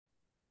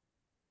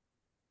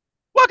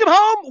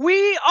Welcome home.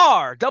 We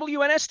are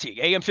WNST,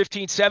 AM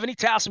 1570,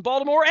 Towson,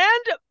 Baltimore,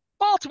 and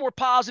Baltimore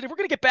Positive. We're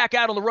going to get back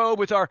out on the road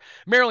with our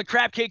Maryland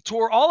Crab Cake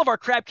Tour. All of our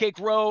Crab Cake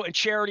Row and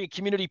charity and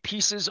community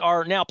pieces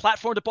are now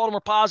platformed at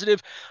Baltimore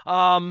Positive.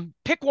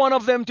 Pick one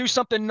of them, do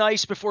something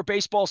nice before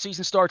baseball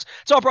season starts.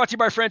 It's all brought to you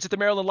by our friends at the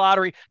Maryland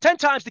Lottery. 10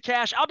 times the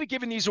cash. I'll be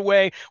giving these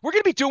away. We're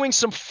going to be doing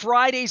some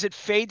Fridays at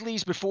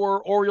Fadley's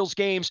before Orioles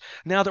games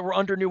now that we're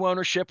under new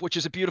ownership, which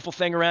is a beautiful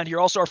thing around here.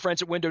 Also, our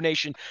friends at Window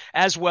Nation,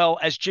 as well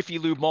as Jiffy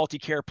Lube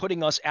Multicare,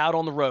 putting us out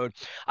on the road.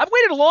 I've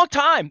waited a long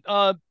time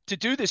to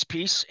do this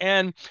piece,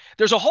 and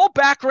there's a whole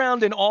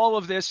background in all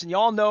of this, and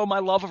y'all know my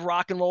love of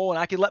rock and roll, and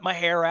I can let my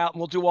hair out, and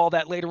we'll do all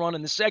that later on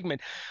in the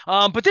segment.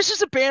 But this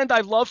is a band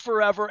I've loved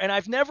forever, and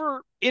I've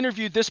never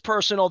interviewed this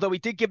person, although he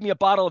did give me a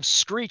bottle of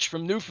Screech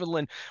from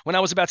Newfoundland when I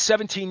was about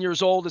 17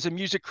 years old as a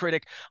music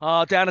critic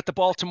down at the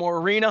Baltimore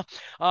Arena.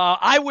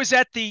 I was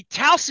at the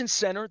Towson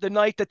Center the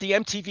night that the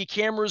MTV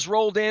cameras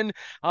rolled in.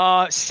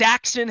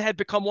 Saxon had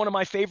become one of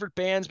my favorite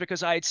bands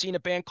because I had seen a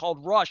band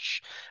called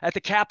Rush at the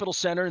Capitol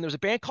Center, and there was a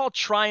band called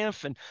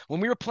Triumph, and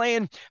when we were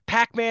playing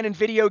Pac-Man and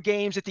video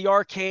games at the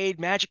arcade,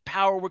 Magic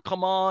Power would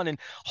come on and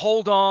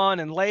Hold On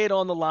and Lay It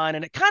on the Line,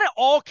 and it kind of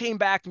all came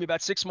back to me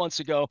about 6 months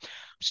ago.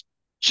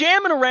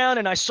 Jamming around,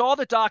 and I saw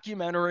the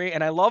documentary,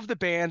 and I loved the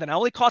band, and I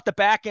only caught the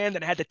back end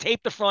and had to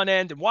tape the front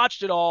end and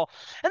watched it all.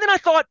 And then I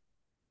thought,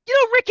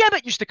 Rik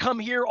Emmett used to come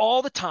here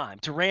all the time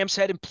to Ram's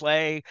Head and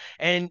play,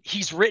 and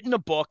he's written a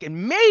book,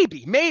 and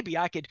maybe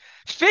I could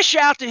fish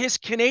out to his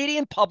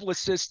Canadian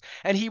publicist,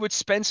 and he would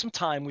spend some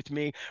time with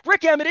me.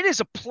 Rik Emmett, it is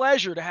a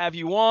pleasure to have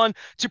you on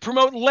to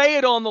promote Lay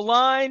It on the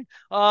Line,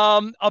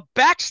 a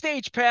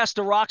backstage pass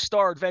to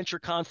Rockstar Adventure,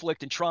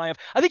 Conflict, and Triumph.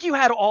 I think you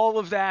had all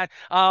of that.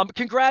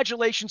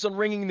 Congratulations on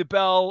ringing the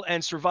bell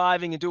and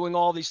surviving and doing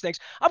all these things.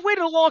 I've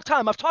waited a long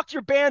time. I've talked to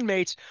your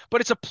bandmates,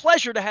 but it's a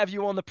pleasure to have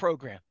you on the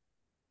program.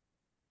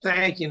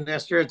 Thank you,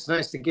 Nestor. It's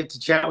nice to get to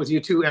chat with you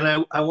too.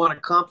 And I want to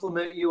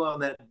compliment you on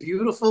that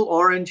beautiful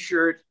orange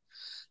shirt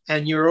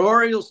and your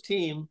Orioles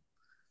team.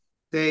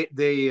 They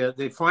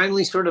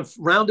finally sort of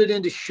rounded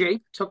into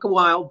shape. Took a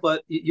while,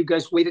 but you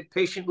guys waited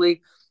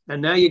patiently,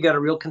 and now you got a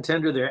real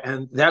contender there.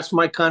 And that's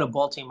my kind of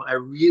ball team. I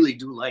really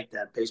do like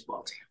that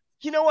baseball team.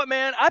 You know what,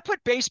 man? I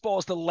put baseball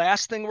as the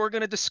last thing we're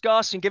going to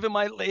discuss, and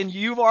and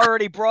you've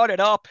already brought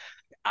it up.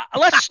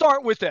 Let's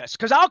start with this,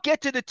 because I'll get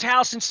to the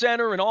Towson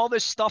Center and all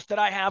this stuff that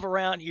I have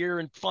around here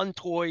and fun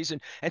toys and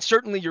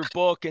certainly your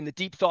book and the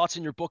deep thoughts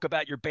in your book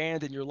about your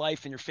band and your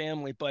life and your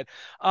family. But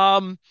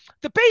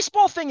the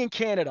baseball thing in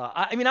Canada,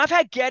 I mean, I've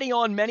had Getty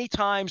on many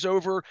times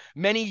over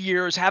many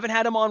years. Haven't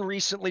had him on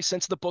recently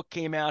since the book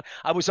came out.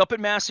 I was up at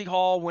Massey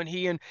Hall when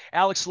he and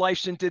Alex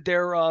Lifeson did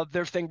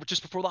their thing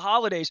just before the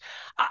holidays.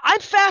 I'm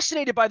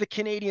fascinated by the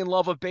Canadian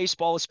love of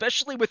baseball,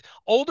 especially with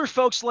older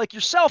folks like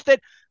yourself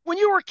that when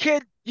you were a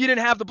kid, you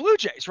didn't have the Blue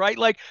Jays, right?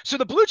 Like, so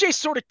the Blue Jays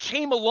sort of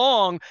came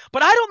along,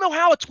 but I don't know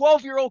how a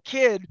 12-year-old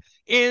kid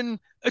in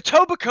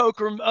Etobicoke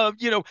or,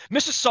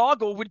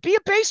 Mississauga would be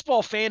a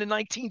baseball fan in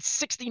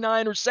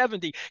 1969 or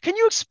 70. Can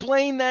you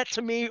explain that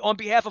to me on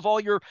behalf of all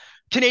your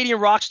Canadian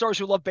rock stars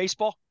who love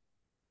baseball?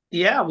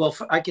 Yeah, well,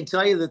 I can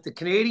tell you that the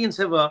Canadians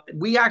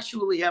we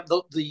actually have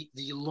the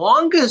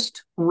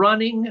longest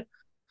running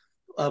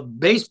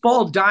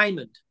baseball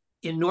diamond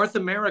in North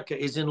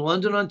America is in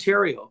London,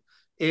 Ontario,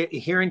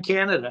 here in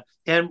Canada.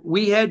 And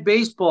we had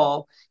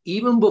baseball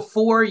even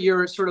before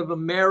your sort of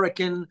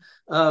American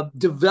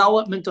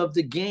development of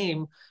the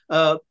game.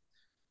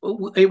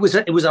 It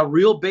was a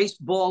real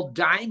baseball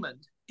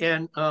diamond.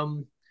 And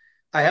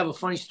I have a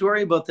funny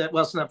story about that.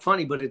 Well, it's not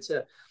funny, but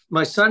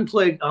my son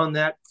played on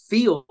that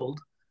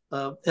field.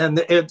 And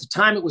at the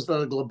time it was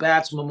the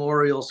Labatt's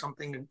Memorial,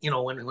 something,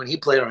 when he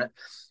played on it.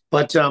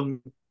 But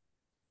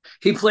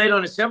he played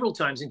on it several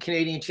times in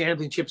Canadian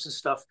championships and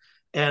stuff.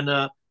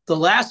 And the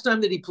last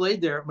time that he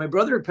played there, my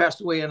brother had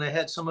passed away, and I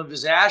had some of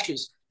his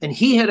ashes. And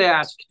he had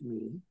asked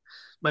me,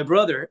 my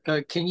brother,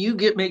 can you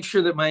make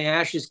sure that my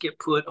ashes get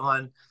put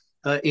on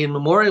in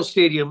Memorial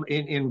Stadium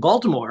in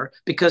Baltimore,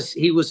 because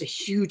he was a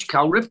huge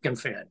Cal Ripken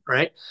fan,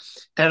 right?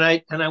 And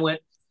I went,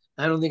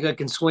 I don't think I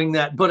can swing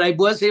that, but I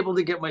was able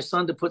to get my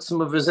son to put some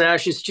of his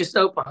ashes just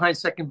out behind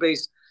second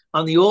base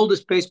on the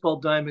oldest baseball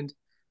diamond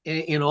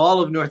in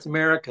all of North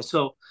America.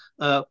 So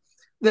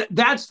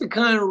that's the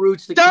kind of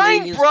roots that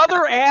Dying Canadians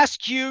brother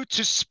asked you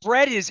to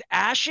spread his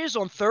ashes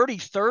on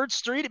 33rd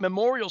Street at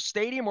Memorial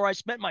Stadium where I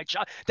spent my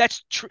child.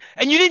 That's true.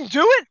 And you didn't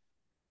do it?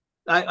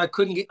 I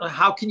couldn't get.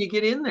 How can you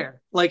get in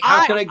there? Like,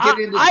 how could I get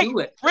in to do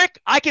it?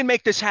 Rick, I can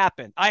make this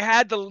happen. I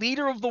had the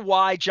leader of the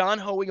Y, John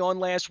Hoey, on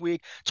last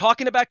week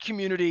talking about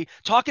community,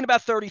 talking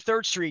about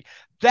 33rd Street.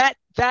 That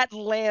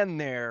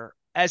land there,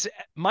 as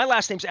my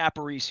last name's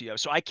Aparicio,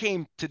 so I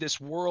came to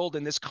this world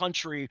and this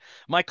country.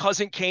 My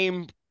cousin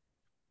came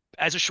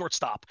as a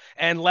shortstop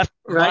and left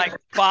Right. my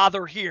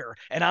father here,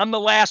 and I'm the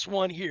last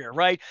one here,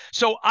 right?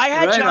 So I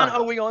had Right John on.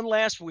 Hoey on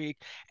last week,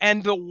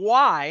 and the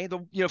Y,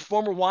 the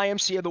former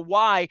YMCA, the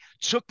Y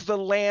took the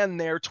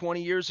land there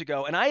 20 years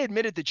ago, and I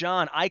admitted to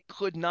John I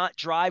could not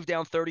drive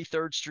down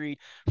 33rd Street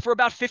for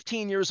about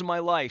 15 years of my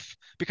life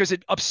because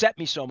it upset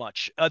me so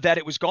much that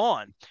it was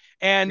gone.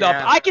 And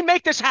Yeah. I can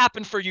make this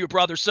happen for you,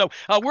 brother. So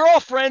we're all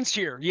friends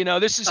here.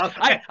 This is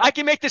Okay. I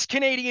can make this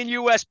Canadian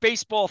U.S.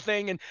 baseball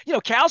thing, and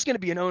Cal's going to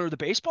be an owner of the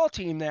baseball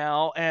team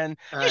now, and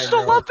you I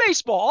still love know.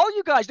 baseball. All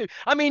you guys do.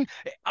 I mean,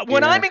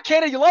 when I'm Yeah. in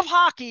Canada, you love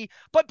hockey,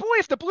 but boy,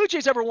 if the Blue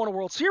Jays ever won a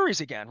World Series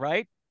again,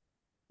 right?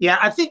 Yeah.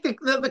 I think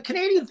the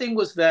Canadian thing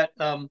was that,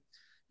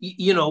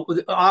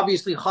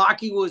 obviously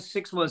hockey was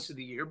 6 months of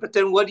the year, but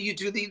then what do you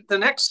do the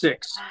next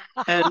six?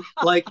 And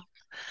like,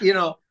 you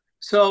know,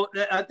 so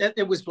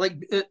it was like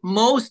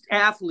most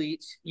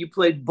athletes, you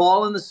played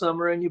ball in the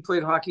summer and you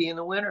played hockey in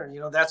the winter.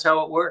 That's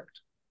how it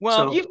worked.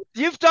 Well, So,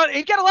 you've got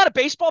a lot of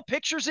baseball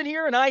pictures in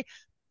here, and I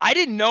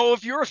didn't know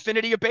of your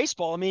affinity of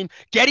baseball. I mean,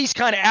 Getty's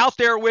kind of out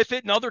there with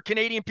it, and other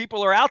Canadian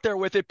people are out there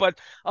with it, but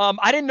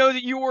I didn't know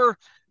that you were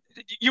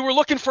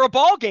looking for a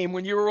ball game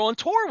when you were on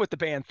tour with the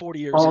band 40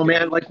 years oh ago.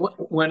 man, like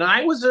when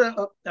I was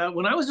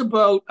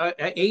about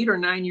 8 or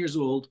 9 years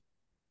old,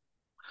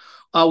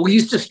 we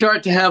used to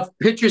start to have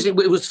pitchers. It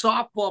was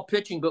softball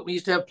pitching, but we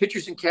used to have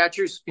pitchers and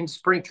catchers in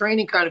spring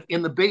training, kind of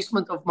in the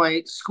basement of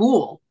my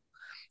school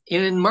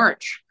in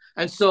March.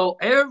 And so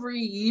every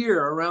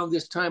year around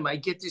this time, I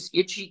get this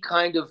itchy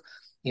kind of,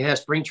 yeah,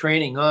 spring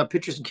training.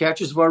 Pitchers and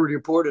catchers have already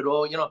reported.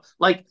 Oh,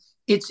 like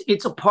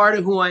it's a part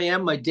of who I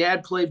am. My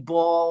dad played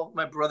ball.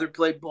 My brother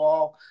played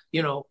ball.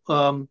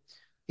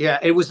 Yeah,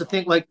 it was a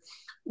thing. Like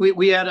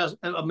we had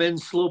a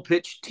men's slow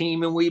pitch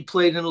team, and we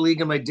played in a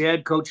league. And my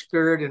dad coached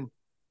third, and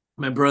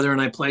my brother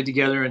and I played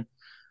together. And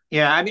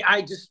yeah, I mean,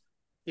 I just,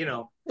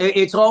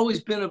 it's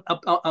always been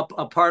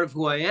a part of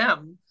who I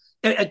am,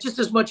 just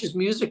as much as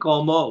music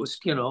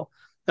almost.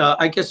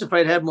 I guess if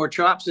I'd had more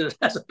chops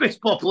as a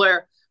baseball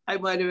player, I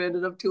might have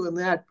ended up doing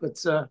that. But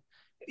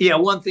yeah,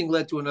 one thing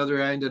led to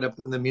another. I ended up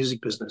in the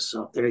music business.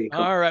 So there you go.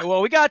 All right.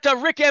 Well, we got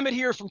Rik Emmett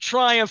here from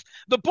Triumph.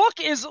 The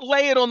book is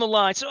Lay It on the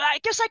Line. So I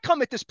guess I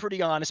come at this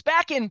pretty honest.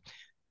 Back in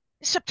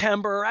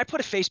September, I put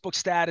a Facebook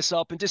status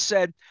up and just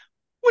said,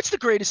 what's the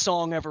greatest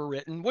song ever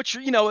written? Which,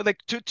 like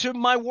to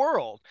my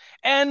world.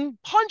 And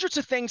hundreds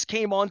of things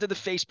came onto the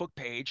Facebook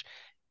page.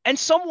 And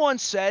someone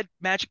said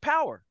Magic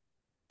Power.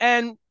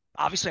 And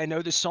obviously, I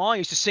know this song. I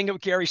used to sing it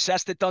with Gary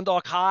Sest at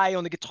Dundalk High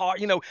on the guitar.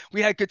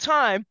 We had a good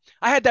time.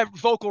 I had that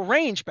vocal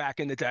range back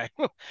in the day.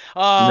 uh,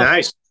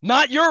 Nice.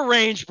 Not your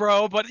range,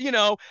 bro, but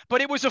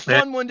it was a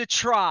fun one to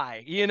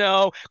try,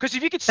 because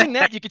if you could sing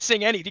that, you could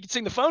sing anything. You could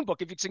sing the phone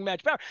book if you could sing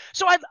Magic Power.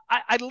 So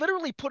I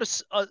literally put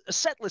a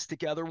set list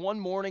together one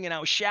morning, and I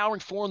was showering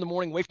 4 in the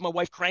morning, away from my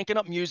wife, cranking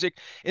up music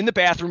in the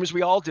bathroom as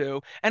we all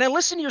do. And I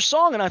listened to your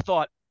song, and I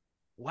thought,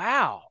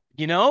 wow,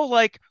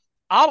 like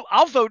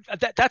I'll vote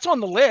that's on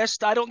the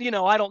list. I don't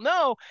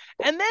know.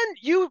 And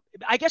then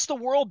I guess the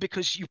world,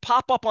 because you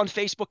pop up on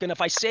Facebook, and if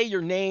I say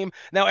your name,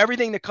 now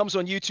everything that comes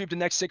on YouTube the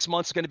next 6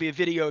 months is going to be a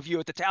video of you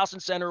at the Towson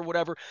Center or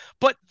whatever.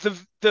 But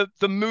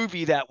the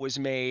movie that was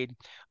made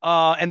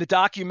and the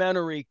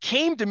documentary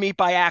came to me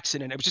by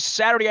accident. It was just a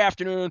Saturday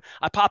afternoon.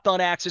 I popped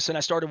on Axis and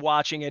I started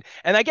watching it.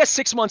 And I guess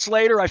 6 months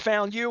later, I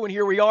found you, and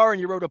here we are,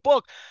 and you wrote a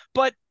book.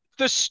 But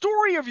the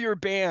story of your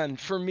band,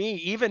 for me,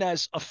 even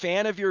as a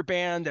fan of your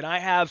band, and I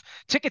have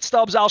ticket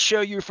stubs I'll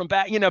show you from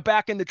back in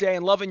the day,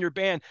 and loving your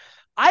band,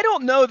 I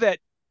don't know that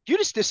you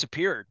just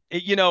disappeared,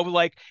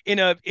 like in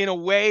a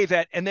way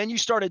that, and then you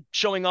started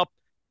showing up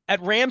at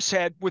Ram's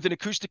Head with an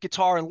acoustic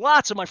guitar, and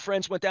lots of my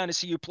friends went down to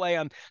see you play.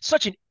 I'm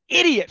such an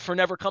idiot for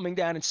never coming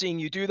down and seeing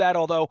you do that,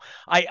 although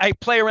I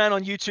play around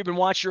on YouTube and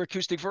watch your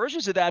acoustic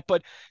versions of that.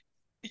 But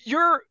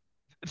you're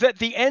that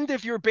the end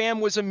of your band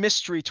was a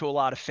mystery to a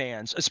lot of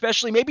fans,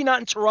 especially maybe not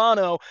in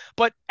Toronto,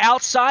 but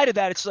outside of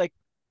that, it's like,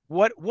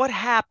 what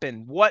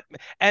happened?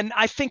 And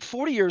I think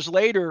 40 years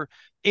later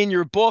in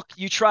your book,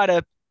 you try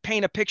to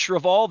paint a picture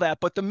of all that.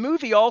 But the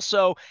movie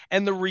also,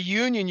 and the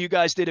reunion you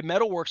guys did at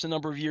Metalworks a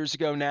number of years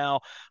ago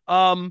now,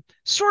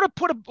 sort of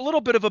put a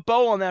little bit of a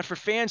bow on that for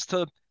fans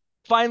to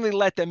finally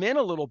let them in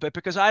a little bit,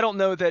 because I don't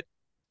know that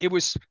it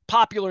was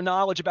popular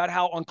knowledge about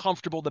how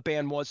uncomfortable the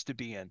band was to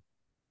be in.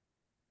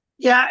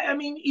 Yeah, I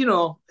mean,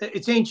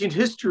 it's ancient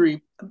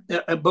history,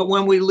 but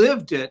when we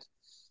lived it,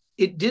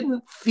 it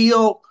didn't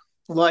feel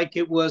like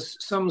it was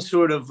some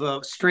sort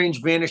of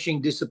strange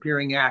vanishing,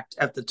 disappearing act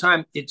at the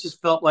time. It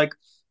just felt like,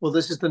 well,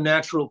 this is the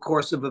natural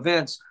course of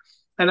events.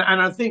 And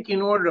I think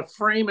in order to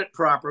frame it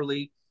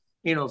properly,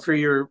 for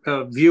your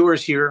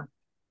viewers here,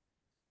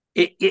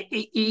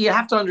 you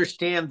have to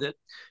understand that,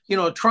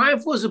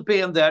 Triumph was a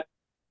band that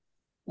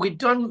we'd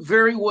done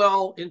very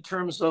well in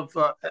terms of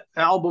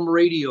album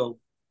radio,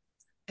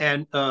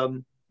 and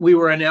we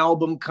were an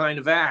album kind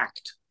of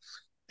act.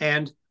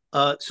 And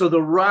so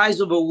the rise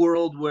of a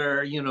world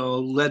where,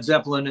 Led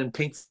Zeppelin and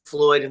Pink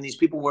Floyd and these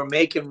people were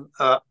making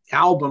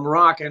album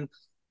rock, and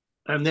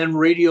then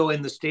radio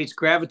in the States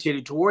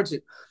gravitated towards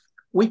it.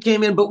 We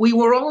came in, but we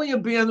were only a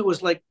band that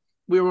was like,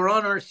 we were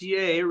on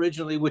RCA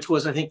originally, which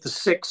was, I think, the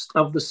sixth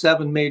of the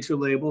seven major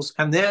labels.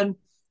 And then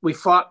we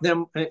fought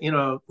them in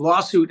a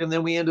lawsuit. And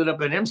then we ended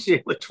up at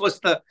MCA, which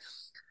was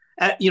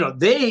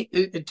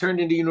it turned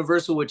into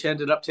Universal, which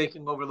ended up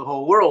taking over the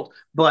whole world.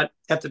 But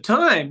at the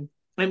time,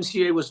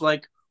 MCA was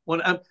like,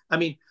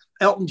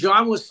 Elton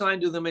John was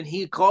signed to them, and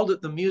he called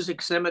it the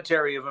music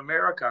cemetery of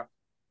America.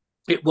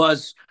 It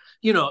was,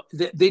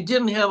 they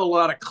didn't have a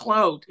lot of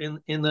clout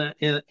in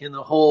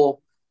the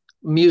whole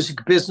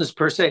music business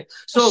per se.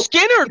 So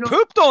Skinner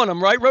pooped on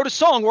him, right? Wrote a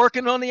song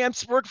working for the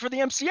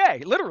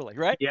MCA, literally,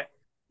 right? Yeah.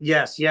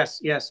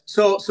 Yes.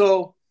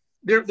 So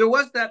there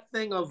was that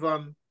thing of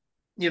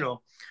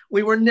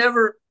we were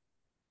never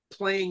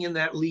playing in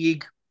that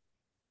league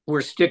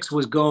where Styx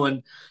was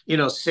going,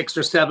 6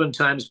 or 7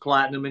 times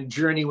platinum, and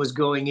Journey was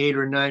going 8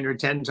 or 9 or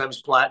 10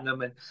 times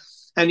platinum,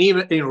 and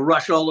even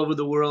Rush all over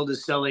the world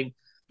is selling,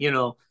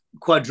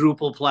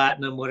 quadruple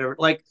platinum, whatever.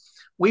 Like,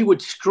 we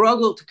would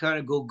struggle to kind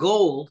of go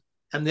gold,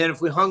 and then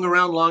if we hung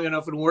around long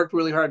enough and worked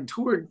really hard and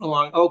toured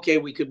along, okay,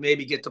 we could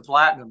maybe get to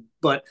platinum,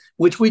 but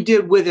which we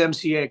did with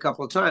MCA a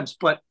couple of times.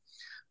 But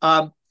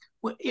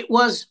it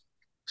was,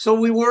 so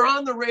we were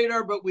on the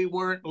radar, but we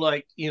weren't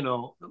like,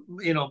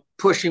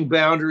 pushing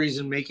boundaries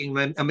and making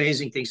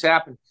amazing things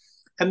happen.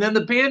 And then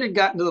the band had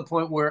gotten to the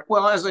point where,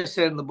 well, as I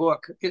said in the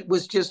book, it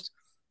was just,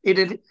 it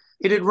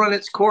had run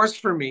its course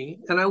for me,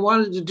 and I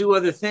wanted to do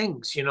other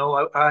things.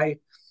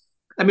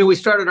 We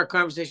started our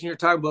conversation here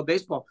talking about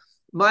baseball.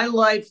 My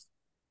life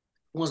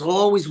was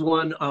always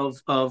one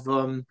of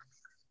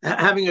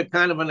having a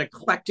kind of an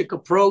eclectic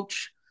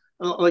approach,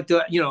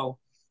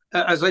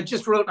 as I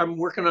just wrote, I'm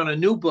working on a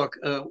new book,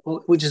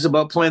 which is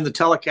about playing the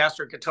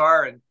Telecaster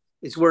guitar, and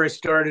it's where I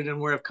started and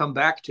where I've come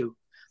back to.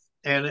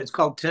 And it's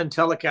called 10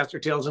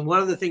 Telecaster Tales. And one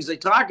of the things they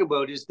talk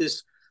about is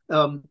this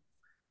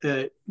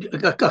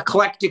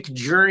eclectic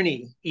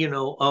journey,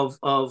 of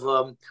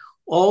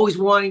always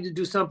wanting to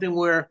do something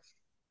where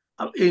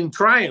in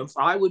Triumph,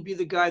 I would be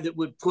the guy that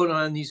would put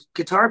on these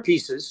guitar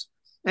pieces,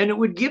 and it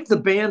would give the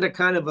band a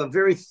kind of a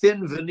very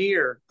thin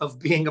veneer of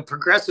being a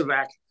progressive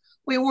act.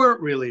 We weren't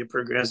really a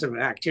progressive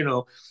act,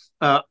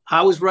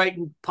 I was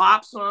writing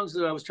pop songs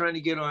that I was trying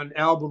to get on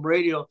album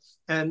radio,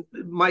 and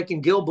Mike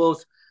and Gil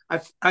both,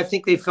 I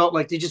think they felt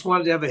like they just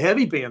wanted to have a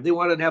heavy band. They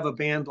wanted to have a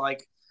band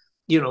like,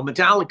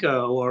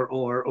 Metallica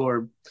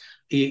or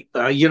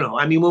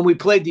when we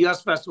played the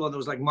US Festival, there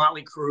was like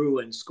Motley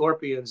Crue and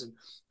Scorpions, and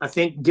I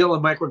think Gil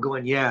and Mike were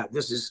going, yeah,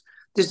 this is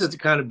the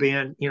kind of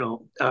band,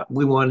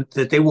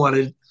 they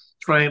wanted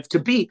Triumph to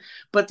be.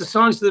 But the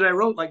songs that I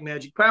wrote, like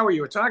Magic Power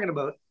you were talking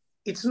about,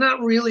 it's not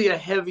really a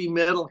heavy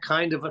metal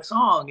kind of a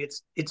song.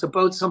 It's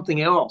about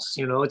something else.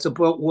 It's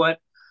about what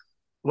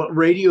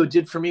radio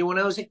did for me when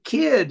I was a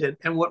kid,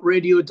 and what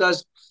radio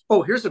does.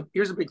 Oh, here's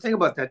a big thing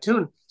about that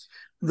tune.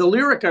 The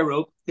lyric I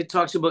wrote, it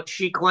talks about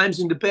she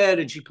climbs into bed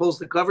and she pulls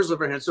the covers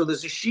over her head. So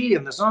there's a she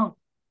in the song.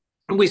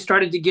 And we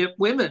started to get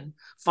women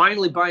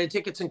finally buying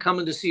tickets and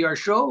coming to see our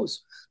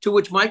shows, to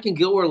which Mike and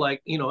Gil were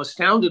like,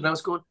 astounded. And I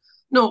was going,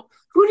 no,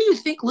 who do you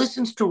think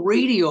listens to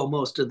radio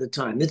most of the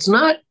time? It's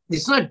not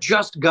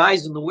just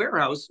guys in the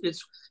warehouse.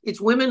 It's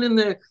women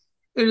they're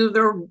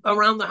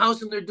around the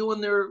house, and they're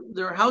doing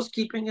their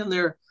housekeeping, and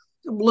they're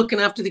looking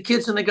after the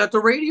kids, and they got the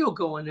radio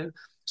going. And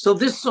so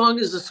this song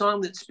is a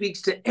song that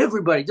speaks to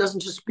everybody. It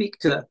doesn't just speak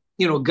to,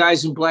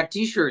 guys in black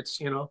t-shirts,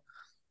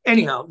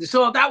 Anyhow,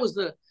 so that was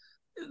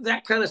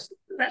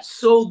that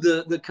sowed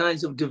the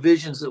kinds of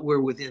divisions that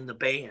were within the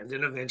band.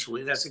 And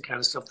eventually that's the kind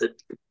of stuff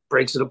that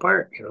breaks it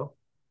apart,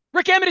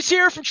 Rik Emmett is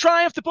here from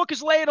Triumph. The book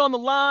is laid on the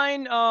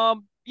line.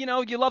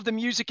 You love the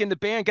music in the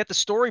band, get the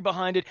story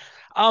behind it.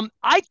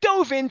 I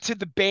dove into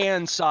the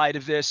band side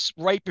of this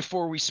right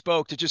before we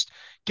spoke to just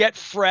get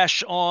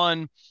fresh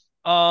on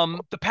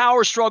the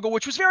power struggle,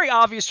 which was very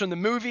obvious from the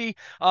movie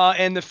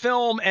and the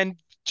film, and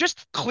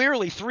just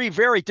clearly 3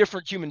 very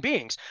different human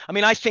beings. I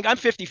mean, I think I'm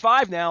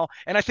 55 now,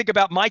 and I think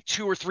about my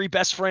 2 or 3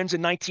 best friends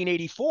in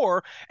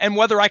 1984 and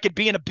whether I could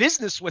be in a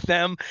business with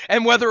them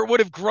and whether it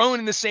would have grown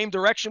in the same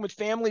direction with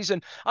families,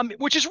 and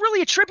which is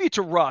really a tribute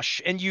to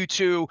Rush and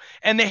U2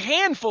 and the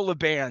handful of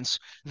bands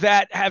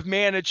that have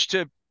managed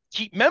to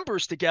keep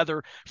members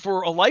together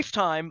for a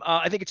lifetime.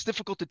 I think it's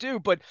difficult to do,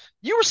 but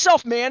you were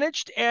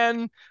self-managed,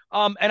 and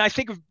I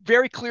think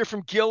very clear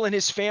from Gil and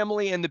his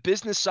family and the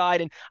business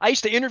side. And I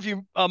used to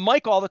interview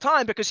Mike all the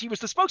time because he was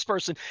the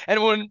spokesperson.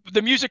 And when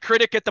the music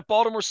critic at the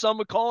Baltimore Sun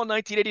would call in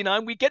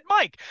 1989, we'd get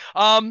Mike.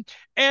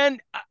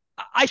 And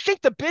I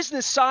think the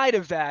business side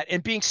of that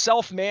and being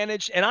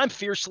self-managed, and I'm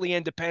fiercely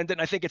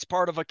independent. I think it's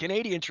part of a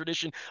Canadian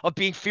tradition of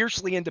being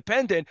fiercely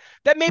independent,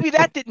 that maybe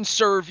that didn't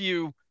serve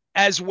you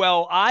as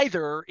well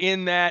either,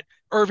 in that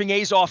Irving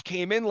Azoff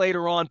came in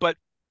later on, but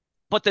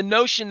the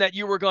notion that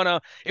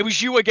it was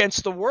you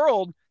against the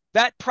world,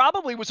 that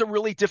probably was a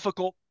really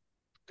difficult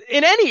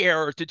in any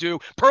era to do.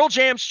 Pearl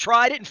Jam's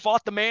tried it and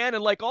fought the man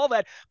and like all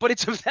that, but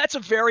that's a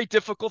very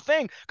difficult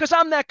thing, because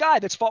I'm that guy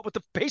that's fought with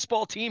the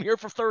baseball team here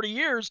for 30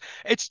 years.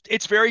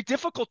 It's very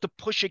difficult to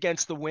push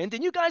against the wind,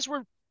 and you guys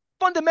were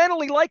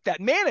fundamentally like that,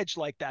 managed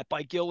like that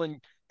by Gil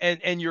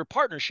and your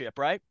partnership,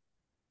 right?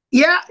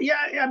 Yeah.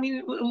 I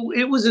mean,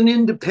 it was an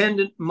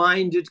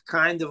independent-minded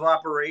kind of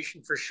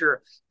operation for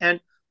sure. And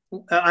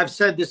I've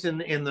said this in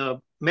the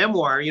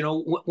memoir.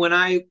 When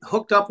I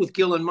hooked up with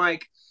Gil and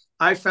Mike,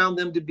 I found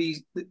them to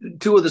be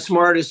two of the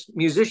smartest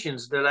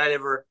musicians that I'd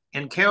ever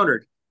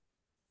encountered.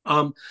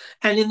 Um,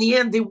 and in the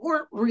end,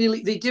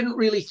 they didn't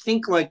really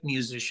think like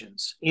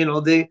musicians.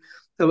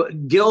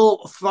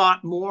 Gil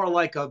thought more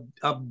like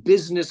a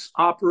business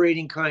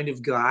operating kind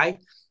of guy,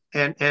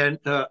 and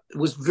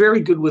was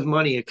very good with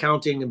money,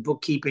 accounting and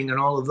bookkeeping and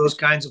all of those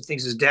kinds of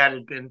things. His dad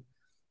had been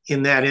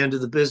in that end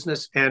of the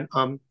business, and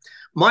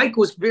Mike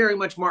was very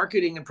much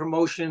marketing and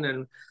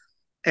promotion,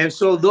 and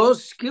so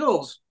those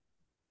skills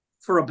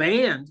for a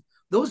band,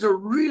 those are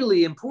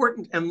really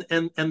important, and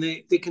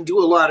they can do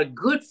a lot of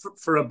good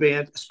for a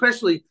band,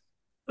 especially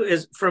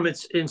as from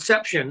its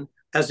inception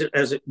as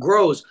it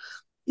grows.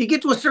 You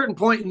get to a certain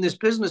point in this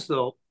business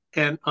though,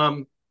 and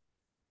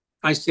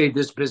I say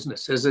this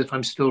business as if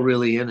I'm still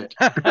really in it.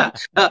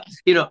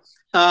 you know,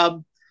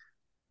 um,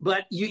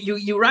 but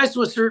you rise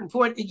to a certain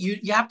point.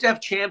 You have to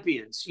have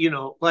champions.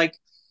 Like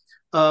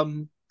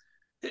um,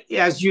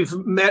 as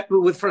you've met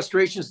with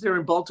frustrations there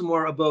in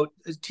Baltimore about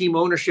team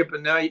ownership,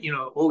 and now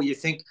you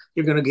think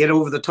you're going to get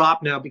over the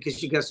top now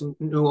because you got some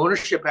new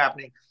ownership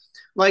happening.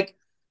 Like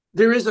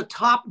there is a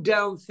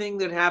top-down thing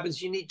that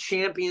happens. You need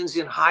champions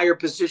in higher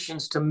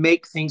positions to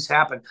make things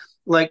happen.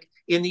 Like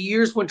in the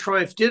years when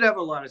Triumph did have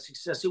a lot of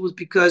success, it was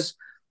because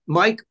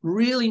Mike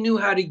really knew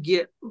how to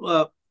get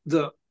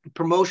the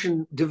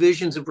promotion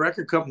divisions of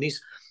record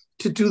companies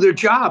to do their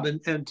job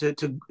and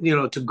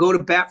to go to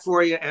bat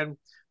for you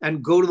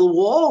and go to the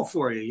wall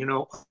for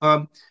you.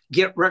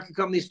 Get record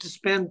companies to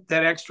spend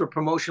that extra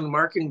promotion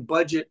marketing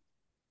budget.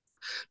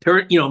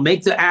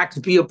 Make the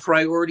act be a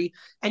priority,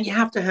 and you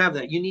have to have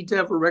that. You need to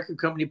have a record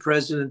company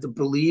president that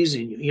believes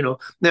in you.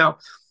 Now,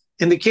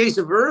 in the case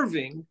of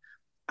Irving,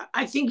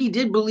 I think he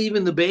did believe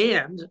in the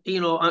band,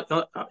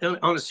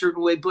 on a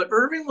certain way. But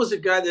Irving was a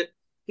guy that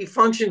he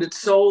functioned at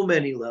so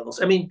many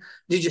levels. I mean,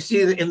 did you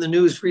see in the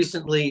news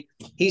recently?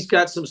 He's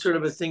got some sort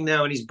of a thing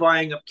now, and he's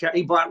buying up.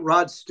 He bought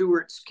Rod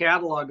Stewart's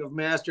catalog of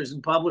masters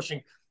and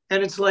publishing,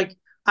 and it's like,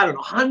 I don't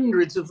know,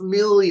 hundreds of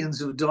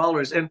millions of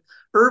dollars. And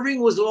Irving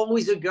was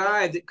always a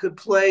guy that could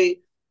play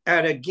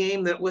at a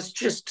game that was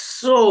just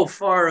so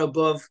far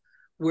above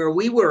where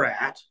we were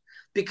at,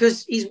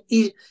 because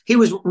he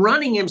was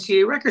running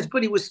MCA Records,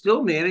 but he was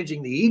still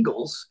managing the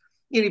Eagles.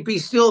 He'd be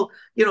still,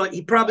 he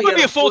It probably would had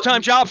be a a full foot.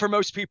 time job for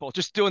most people,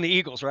 just doing the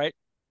Eagles, right?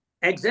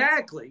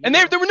 Exactly. And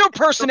there were no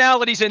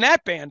personalities in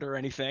that band or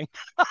anything.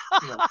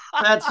 No,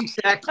 that's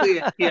exactly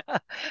it. Yeah.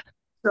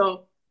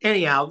 So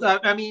anyhow,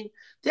 I mean,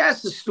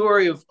 that's the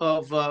story of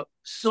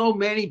so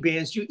many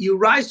bands. You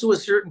rise to a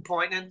certain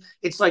point, and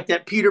it's like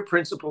that Peter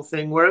Principle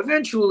thing, where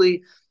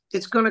eventually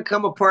it's going to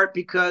come apart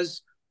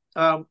because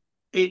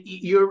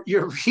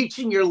you're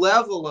reaching your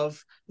level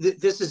of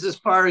this is as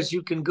far as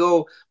you can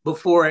go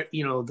before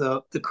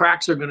the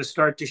cracks are going to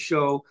start to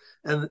show.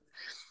 And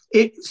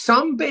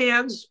some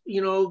bands,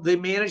 they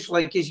manage,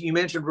 like as you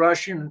mentioned,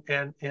 Rush and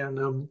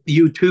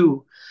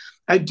U2.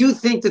 I do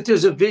think that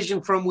there's a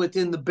vision from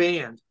within the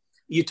band.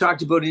 You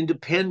talked about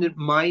independent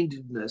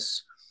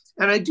mindedness.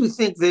 And I do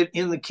think that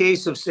in the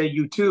case of, say,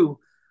 U2,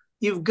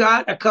 you've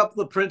got a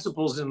couple of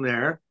principles in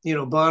there,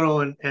 Bono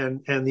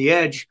and The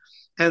Edge.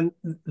 And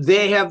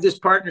they have this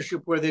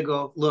partnership where they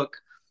go, look,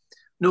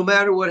 no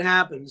matter what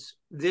happens,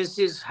 this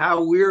is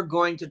how we're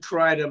going to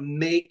try to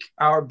make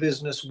our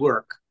business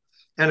work.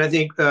 And I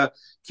think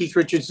Keith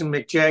Richards and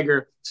Mick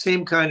Jagger,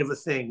 same kind of a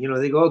thing.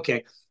 They go,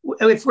 okay,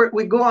 if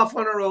we go off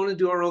on our own and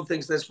do our own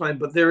things, that's fine.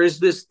 But there is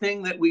this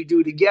thing that we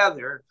do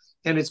together,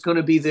 and it's going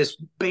to be this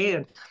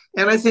band.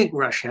 And I think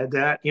Rush had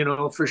that,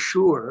 for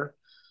sure.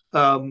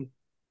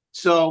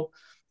 So,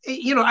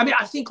 I mean,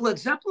 I think Led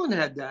Zeppelin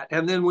had that.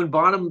 And then when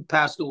Bonham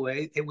passed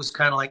away, it was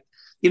kind of like,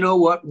 you know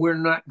what, we're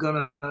not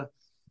going to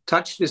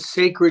touch this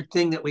sacred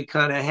thing that we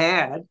kind of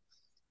had.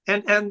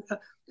 And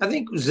I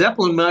think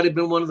Zeppelin might have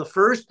been one of the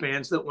first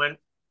bands that went,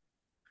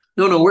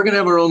 no, we're going to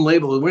have our own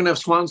label. We're going to have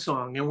Swan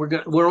Song, and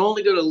we're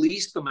only going to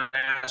lease the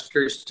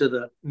masters to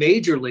the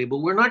major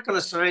label. We're not going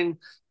to sign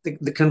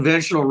the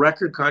conventional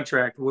record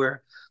contract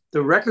where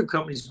the record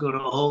company's going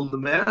to own the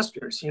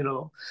masters,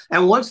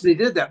 And once they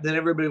did that, then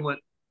everybody went,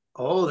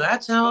 oh,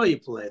 that's how you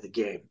play the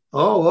game.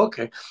 Oh,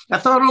 okay. I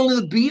thought only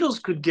the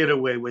Beatles could get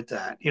away with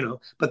that,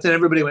 But then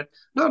everybody went,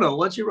 no.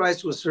 Once you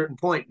rise to a certain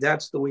point,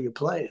 that's the way you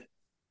play it.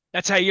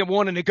 That's how you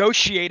want to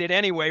negotiate it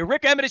anyway.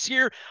 Rik Emmett is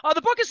here.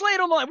 The book is laid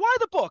on the line. Why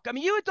the book? I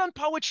mean, you had done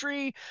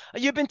poetry,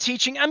 you've been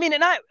teaching. I mean,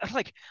 and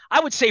I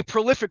would say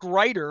prolific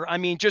writer. I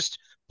mean, just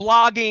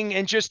blogging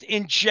and just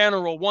in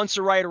general, once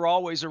a writer,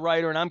 always a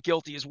writer. And I'm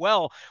guilty as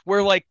well,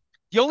 where like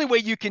the only way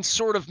you can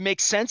sort of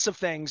make sense of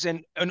things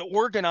and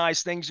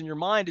organize things in your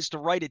mind is to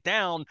write it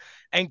down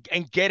and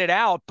get it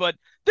out. But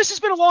this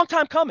has been a long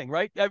time coming,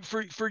 right?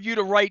 For you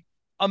to write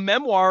a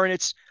memoir, and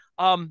it's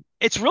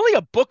really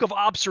a book of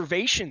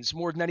observations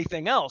more than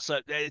anything else,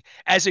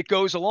 as it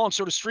goes along,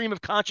 sort of stream of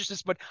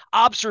consciousness, but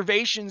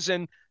observations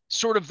and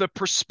sort of the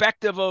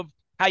perspective of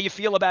how you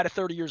feel about it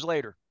 30 years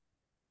later.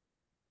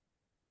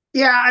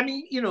 Yeah, I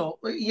mean,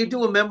 you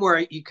do a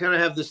memoir, you kind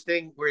of have this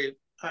thing where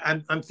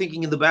I'm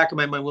thinking in the back of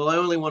my mind, well, I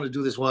only want to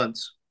do this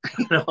once.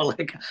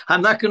 Like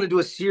I'm not going to do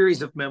a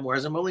series of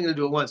memoirs. I'm only going to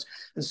do it once.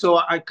 And so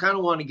I kind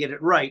of want to get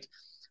it right.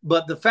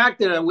 But the fact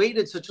that I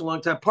waited such a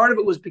long time, part of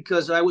it was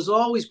because I was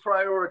always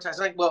prioritizing.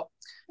 Like, well,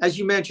 as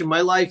you mentioned,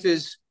 my life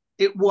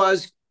it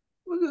was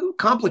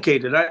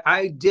complicated.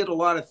 I did a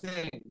lot of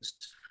things.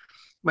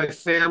 My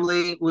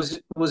family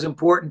was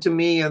important to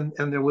me, and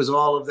there was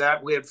all of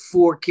that. We had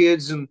 4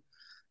 kids, and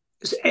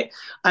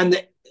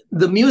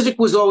the music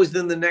was always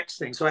then the next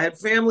thing. So I had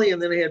family,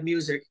 and then I had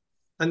music,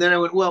 and then I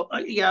went, well,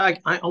 yeah,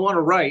 I want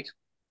to write.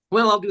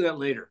 Well, I'll do that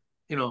later.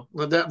 I'm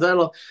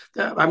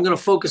going to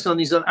focus on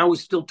these. I was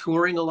still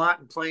touring a lot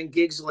and playing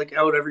gigs like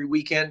out every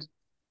weekend.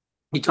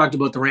 You talked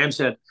about the Rams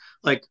Head.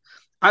 Like,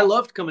 I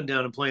loved coming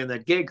down and playing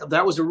that gig.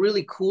 That was a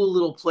really cool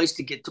little place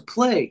to get to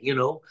play.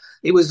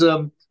 It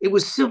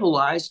was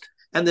civilized.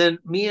 And then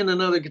me and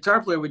another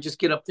guitar player would just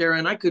get up there,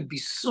 and I could be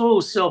so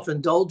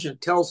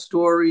self-indulgent, tell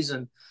stories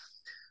and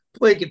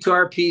play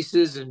guitar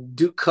pieces and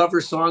do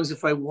cover songs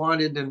if I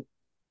wanted, and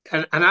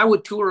I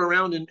would tour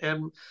around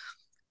and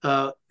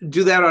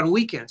do that on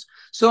weekends.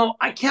 So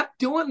I kept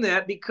doing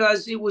that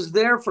because it was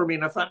there for me,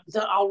 and I thought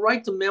I'll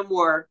write the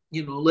memoir,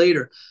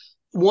 later.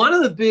 One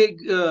of the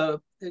big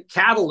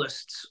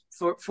catalysts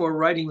for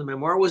writing the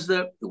memoir was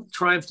that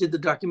Triumph did the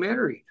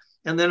documentary,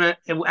 and then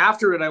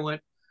after it, I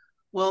went,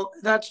 well,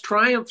 that's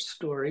Triumph's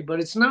story,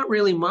 but it's not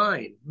really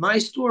mine. My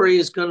story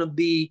is going to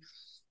be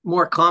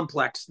more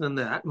complex than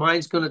that.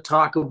 Mine's going to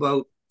talk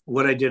about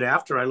what I did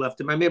after I left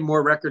them. I made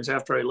more records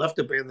after I left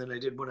the band than I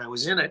did when I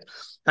was in it.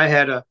 I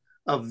had a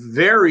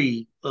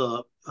very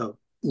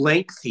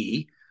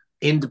lengthy,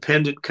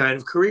 independent kind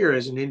of career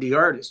as an indie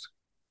artist.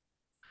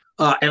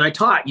 And I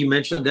taught, you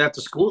mentioned that,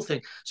 the school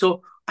thing.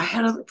 So I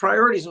had other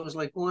priorities. I was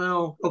like,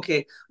 well,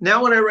 okay,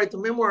 now when I write the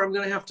memoir, I'm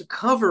going to have to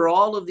cover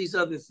all of these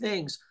other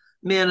things,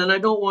 man. And I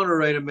don't want to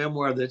write a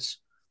memoir that's,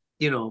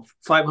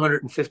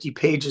 550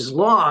 pages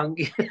long.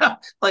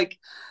 Like,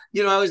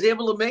 I was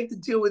able to make the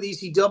deal with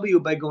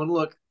ECW by going,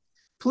 look,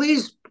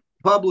 please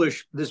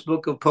publish this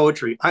book of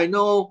poetry. I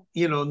know,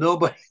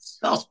 nobody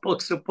sells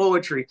books of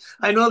poetry.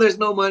 I know there's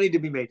no money to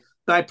be made,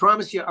 but I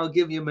promise you, I'll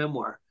give you a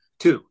memoir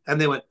too. And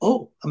they went,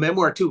 oh, a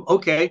memoir too.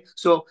 Okay,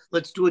 so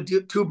let's do a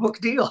 2-book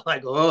deal. I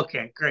go,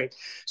 okay, great.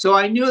 So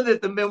I knew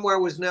that the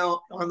memoir was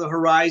now on the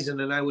horizon,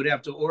 and I would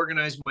have to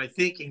organize my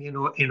thinking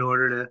in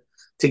order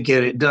to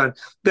get it done.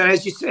 But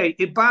as you say,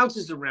 it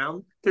bounces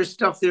around. There's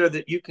stuff there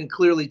that you can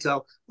clearly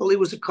tell, well, he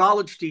was a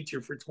college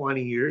teacher for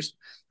 20 years.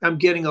 I'm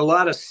getting a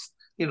lot of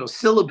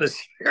syllabus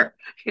here.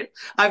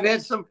 I've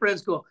had some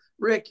friends go,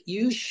 Rik,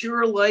 you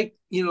sure like,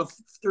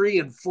 3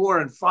 and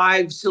 4 and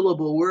 5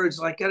 syllable words.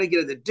 I got to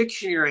get the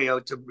dictionary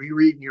out to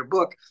reread in your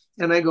book.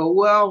 And I go,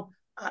 well,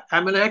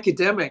 I'm an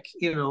academic.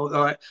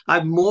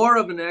 I'm more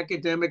of an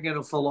academic and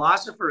a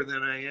philosopher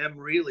than I am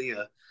really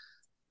a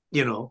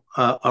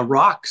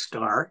rock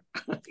star.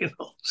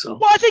 So.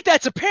 Well, I think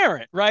that's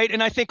apparent, right?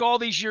 And I think all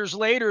these years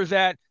later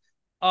that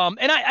and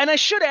I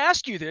should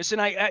ask you this,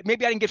 and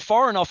maybe I didn't get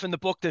far enough in the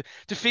book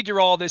to figure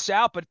all this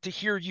out, but to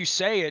hear you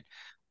say it,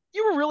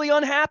 you were really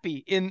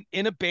unhappy in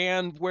a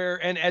band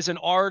and as an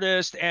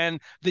artist, and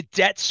the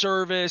debt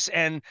service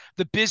and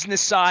the business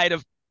side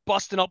of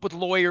busting up with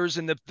lawyers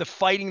and the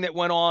fighting that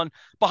went on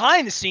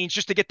behind the scenes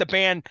just to get the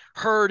band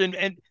heard,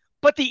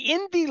 but the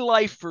indie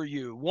life for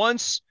you,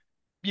 once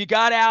you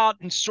got out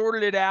and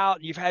sorted it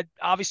out, you've had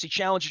obviously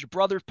challenges, your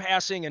brother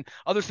passing and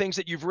other things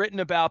that you've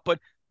written about, but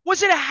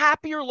was it a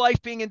happier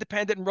life being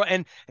independent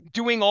and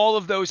doing all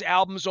of those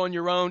albums on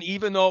your own,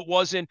 even though it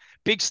wasn't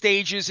big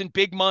stages and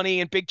big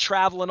money and big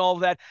travel and all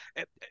of that?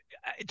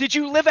 Did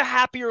you live a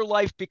happier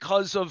life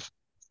because of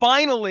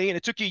finally, and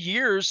it took you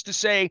years to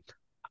say,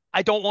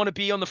 I don't want to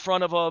be on the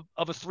front of a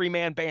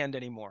 3-man band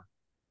anymore?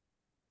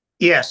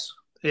 Yes.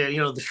 Yeah,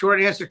 the short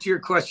answer to your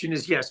question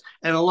is yes.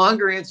 And a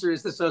longer answer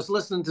is this. I was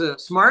listening to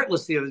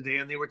Smartless the other day,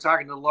 and they were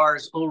talking to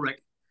Lars Ulrich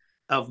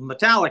of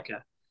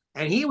Metallica.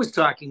 And he was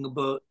talking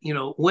about,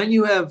 when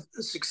you have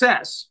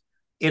success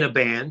in a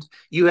band,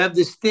 you have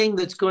this thing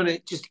that's going to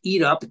just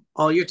eat up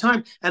all your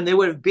time. And they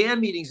would have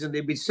band meetings, and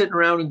they'd be sitting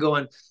around and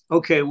going,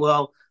 okay,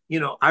 well,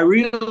 I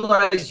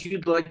realize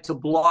you'd like to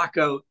block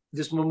out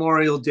this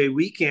Memorial Day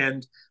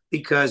weekend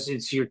because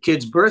it's your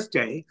kid's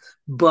birthday,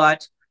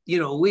 but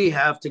we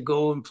have to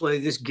go and play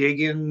this gig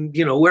in,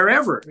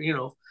 wherever,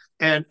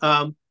 and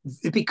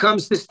it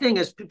becomes this thing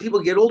as people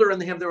get older and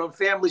they have their own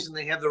families and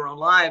they have their own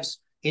lives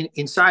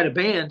inside a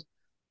band.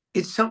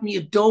 It's something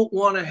you don't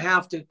want to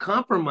have to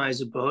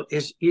compromise about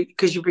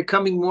because you're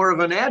becoming more of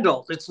an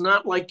adult. It's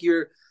not like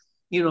you're,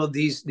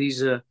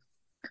 these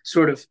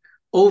sort of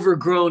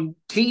overgrown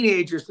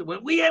teenagers that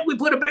went, we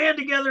put a band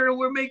together and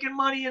we're making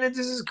money and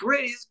this is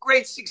great. It's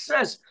great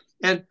success.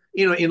 And,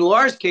 in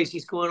Lars' case,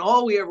 he's going,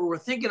 all we ever were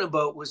thinking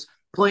about was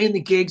playing the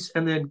gigs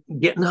and then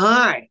getting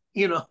high,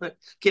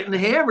 getting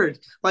hammered.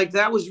 Like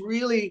that was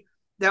really,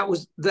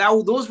 those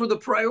were the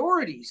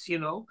priorities,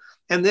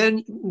 and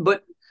then,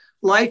 but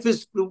life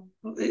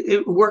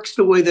it works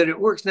the way that it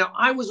works. Now,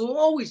 I was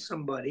always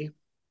somebody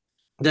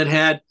that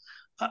had,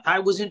 I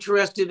was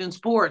interested in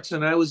sports,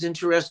 and I was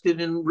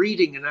interested in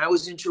reading, and I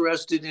was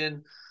interested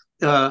in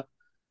uh,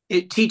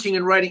 teaching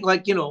and writing.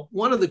 Like,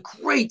 one of the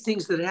great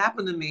things that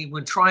happened to me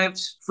when Triumph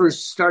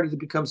first started to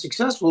become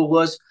successful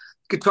was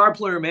Guitar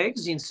Player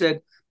magazine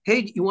said,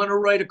 hey, you want to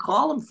write a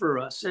column for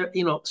us?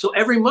 So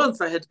every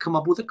month I had to come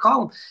up with a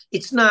column.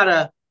 It's not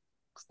a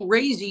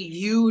crazy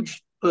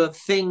huge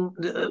thing,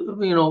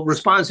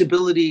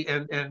 responsibility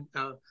and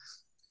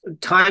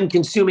time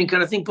consuming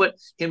kind of thing. But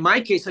in my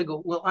case, I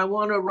go, well, I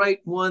want to write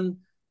one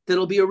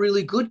that'll be a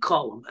really good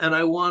column. And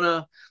I want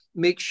to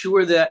make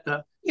sure that,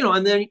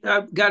 and then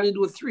I got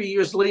into it 3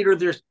 years later.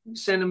 They're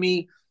sending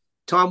me,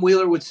 Tom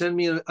Wheeler would send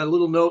me a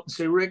little note and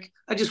say, Rik,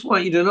 I just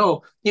want you to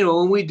know,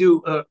 when we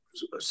do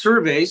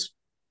surveys,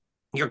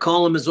 your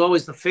column is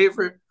always the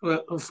favorite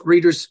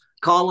readers'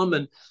 column.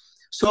 And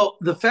so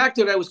the fact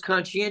that I was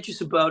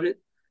conscientious about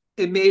it,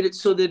 it made it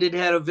so that it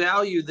had a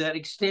value that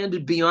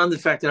extended beyond the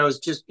fact that I was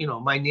just,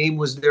 my name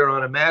was there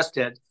on a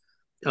masthead,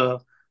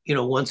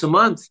 once a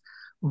month.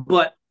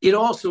 But it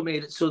also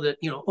made it so that,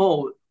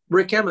 oh,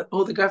 Rik Emmett,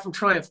 oh, the guy from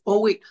Triumph,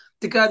 oh, wait,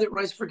 the guy that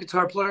writes for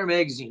Guitar Player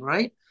magazine,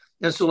 right?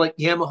 And so like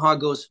Yamaha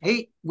goes,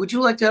 hey, would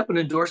you like to have an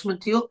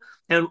endorsement deal?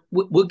 And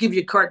we'll give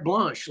you carte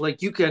blanche.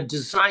 Like, you can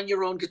design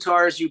your own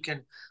guitars. You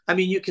can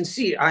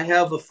see I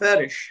have a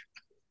fetish,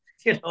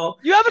 You have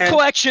a and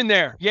collection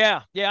there.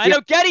 Yeah. Yeah. I yeah,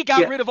 know Getty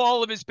got yeah, rid of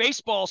all of his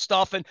baseball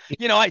stuff. And,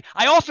 I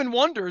often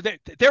wonder that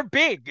they're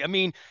big. I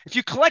mean, if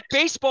you collect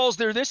baseballs,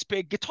 they're this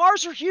big.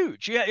 Guitars are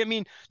huge. Yeah. I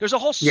mean, there's a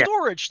whole yeah.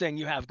 storage thing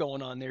you have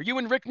going on there. You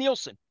and Rick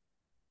Nielsen.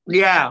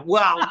 Yeah,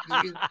 well,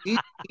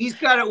 he's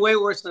got it way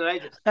worse than I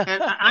did,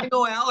 and I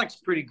know Alex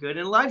pretty good.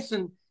 And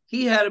Lifeson,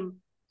 he had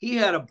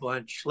a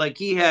bunch. Like,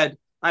 he had,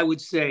 I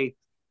would say,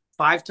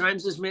 5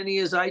 times as many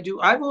as I do.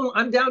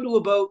 I'm down to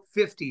about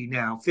 50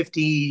 now,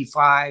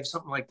 55,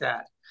 something like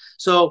that.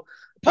 So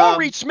Paul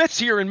Reed Smith's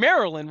here in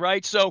Maryland,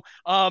 right? So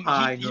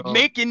I he know.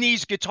 making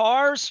these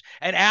guitars,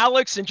 and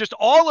Alex and just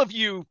all of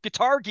you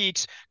guitar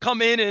geeks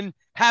come in and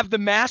have the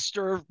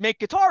master make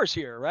guitars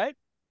here, right?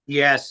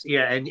 Yes,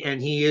 yeah,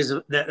 and he is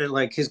that,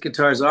 like, his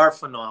guitars are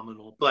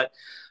phenomenal. But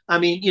I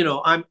mean,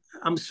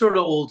 I'm sort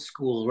of old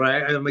school,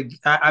 right?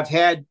 I've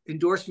had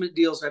endorsement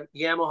deals at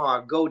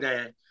Yamaha,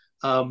 Godin.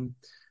 I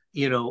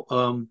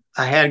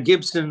had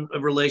Gibson, a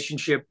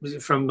relationship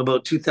from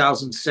about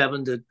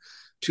 2007 to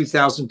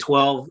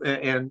 2012,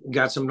 and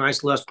got some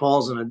nice Les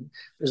Pauls, and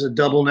there's a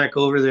double neck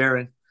over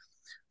there,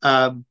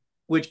 and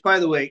which, by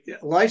the way,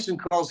 Lyson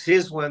calls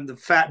his one the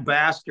fat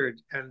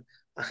bastard, and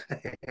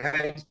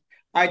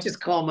I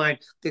just call mine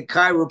the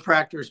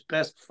chiropractor's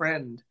best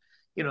friend.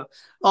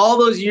 All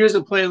those years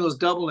of playing those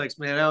double necks,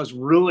 man, I was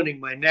ruining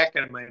my neck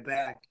and my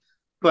back.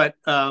 But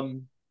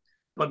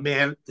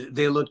man,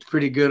 they looked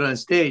pretty good on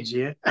stage,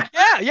 yeah.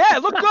 Yeah, yeah,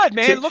 it looked good,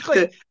 man. It looked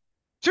like The-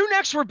 two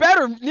necks were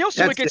better.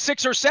 Nielsen would that's get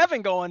 6 or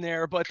 7 going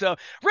there, but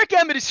Rik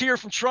Emmett is here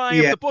from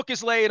Triumph. yeah. The book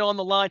is laid on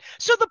the line.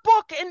 So the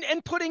book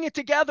and putting it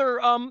together,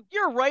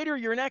 you're a writer,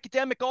 you're an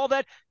academic, all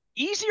that.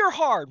 Easy or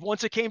hard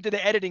once it came to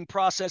the editing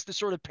process to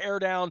sort of pare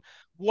down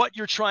what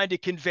you're trying to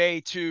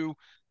convey to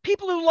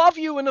people who love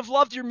you and have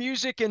loved your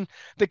music, and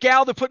the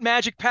gal that put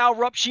Magic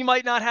Power up, she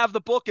might not have the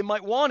book and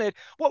might want it.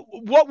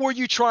 What were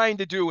you trying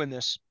to do in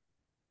this?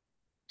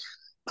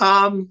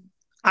 Um,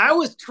 I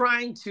was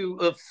trying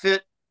to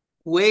fit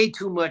way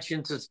too much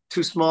into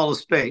too small a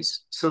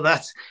space. So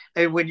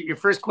and when your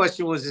first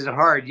question was, is it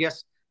hard?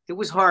 Yes, it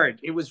was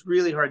hard. It was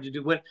really hard to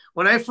do.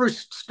 When I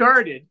first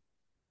started,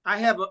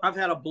 I've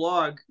had a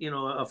blog,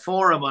 a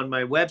forum on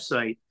my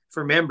website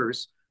for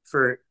members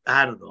for,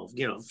 I don't know,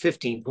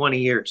 15, 20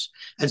 years.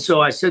 And so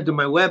I said to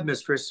my web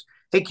mistress,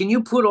 hey, can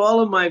you put all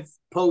of my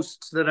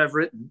posts that I've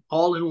written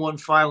all in one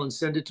file and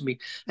send it to me?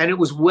 And it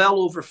was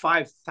well over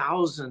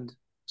 5,000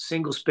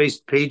 single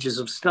spaced pages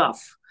of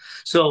stuff.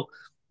 So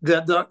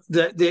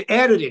the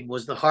editing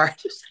was the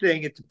hardest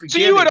thing at the So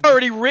you had beginning.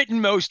 already written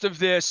most of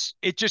this.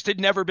 It just had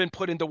never been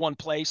put into one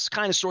place,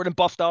 kind of sort of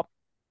buffed up.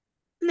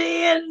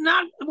 Man,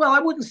 not well. I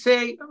wouldn't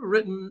say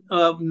written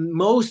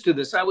most of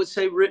this. I would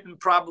say written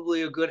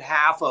probably a good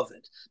half of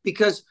it,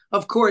 because,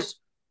 of course,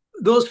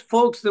 those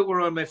folks that were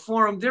on my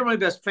forum, they're my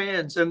best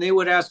fans, and they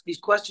would ask these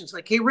questions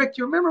like, "Hey, Rik, do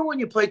you remember when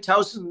you played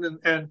Towson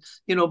and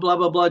blah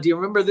blah blah? Do you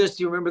remember this?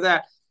 Do you remember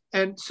that?"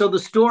 And so the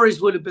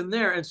stories would have been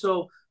there, and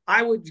so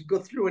I would go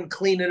through and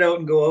clean it out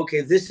and go,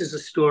 "Okay, this is a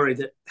story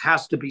that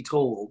has to be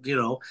told,"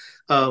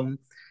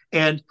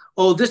 and,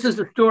 oh, this is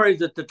the story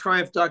that the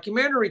Triumph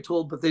documentary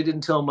told, but they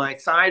didn't tell my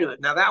side of it.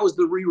 Now, that was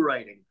the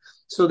rewriting.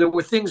 So there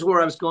were things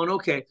where I was going,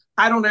 okay,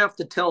 I don't have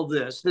to tell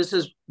this. This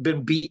has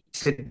been beat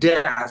to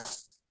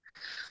death.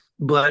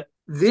 But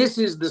this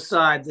is the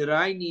side that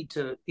I need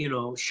to,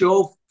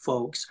 show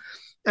folks.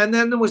 And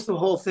then there was the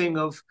whole thing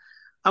of,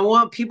 I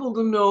want people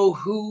to know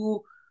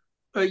who,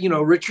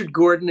 Richard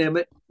Gordon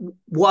Emmett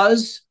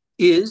was,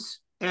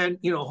 is, and,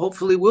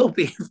 hopefully will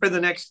be for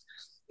the next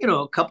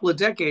a couple of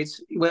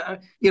decades,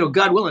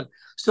 God willing.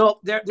 So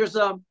there's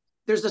a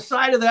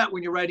side of that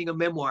when you're writing a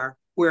memoir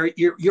where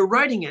you're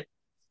writing it.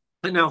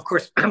 And now, of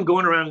course, I'm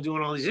going around and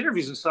doing all these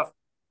interviews and stuff.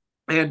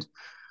 And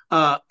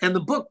And the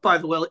book, by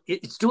the way,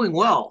 it's doing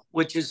well,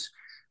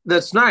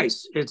 that's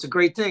nice. It's a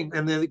great thing.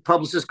 And the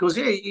publicist goes,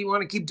 "Hey, you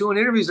want to keep doing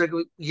interviews?" I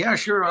go, "Yeah,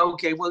 sure.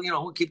 Okay, well,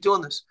 we'll keep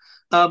doing this."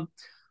 Um,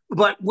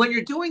 but when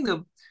you're doing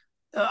them,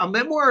 a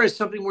memoir is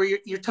something where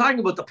you're talking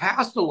about the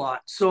past a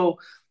lot. So,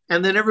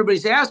 and then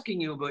everybody's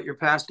asking you about your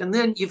past, and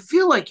then you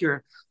feel like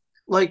you're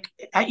like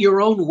at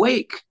your own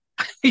wake,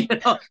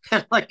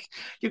 and like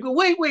you go,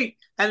 wait,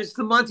 and it's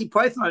the Monty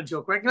Python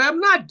joke, right? I'm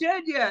not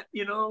dead yet,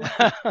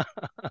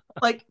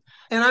 like,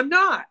 and I'm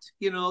not,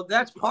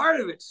 that's part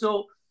of it.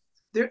 So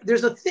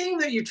there's a thing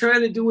that you're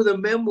trying to do with a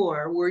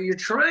memoir where you're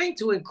trying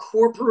to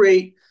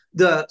incorporate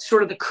the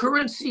sort of the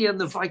currency and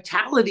the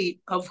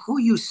vitality of who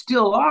you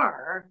still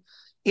are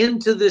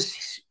into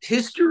this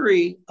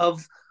history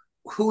of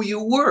who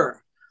you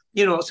were.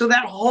 So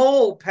that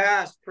whole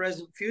past,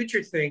 present,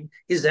 future thing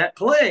is at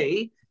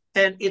play.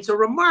 And it's a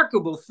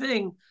remarkable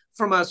thing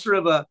from a sort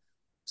of a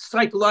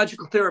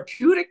psychological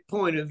therapeutic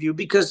point of view,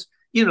 because,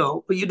 you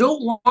don't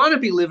want to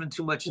be living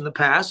too much in the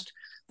past.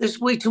 There's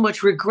way too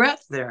much regret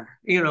there.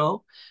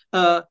 You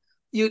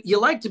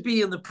like to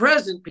be in the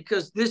present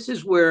because this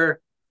is the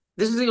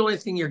only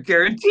thing you're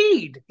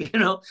guaranteed.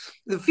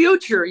 The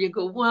future, you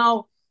go,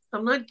 well,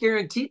 I'm not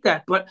guaranteed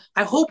that, but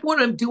I hope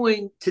what I'm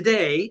doing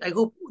today, I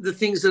hope the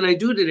things that I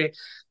do today,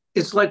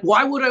 it's like,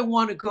 why would I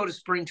want to go to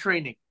spring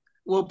training?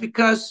 Well,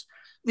 because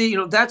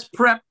that's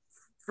prep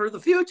for the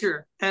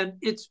future, and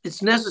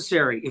it's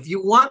necessary. If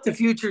you want the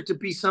future to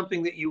be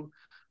something that you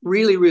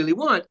really, really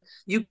want,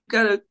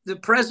 the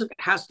present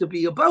has to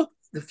be about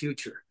the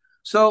future.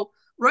 So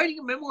writing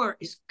a memoir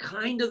is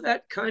kind of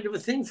that kind of a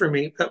thing for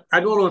me. I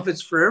don't know if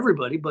it's for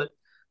everybody, but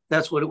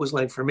that's what it was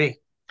like for me.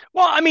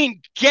 Well, I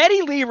mean,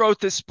 Geddy Lee wrote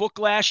this book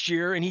last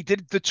year and he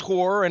did the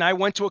tour, and I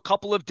went to a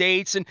couple of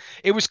dates and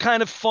it was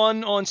kind of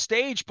fun on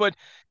stage. But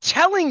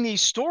telling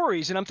these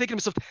stories, and I'm thinking to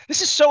myself,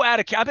 this is so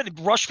out of I've been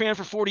a Rush fan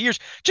for 40 years.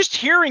 Just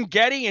hearing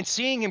Geddy and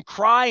seeing him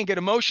cry and get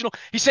emotional.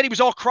 He said he was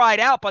all cried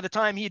out by the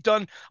time he had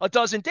done a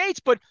dozen dates.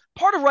 But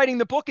part of writing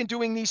the book and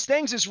doing these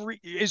things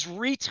is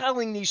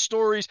retelling these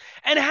stories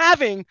and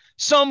having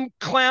some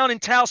clown in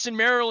Towson,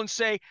 Maryland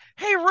say,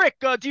 "Hey, Rik,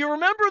 do you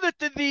remember that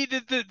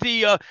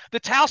the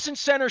Towson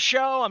Center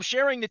show? I'm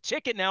sharing the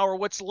ticket now, or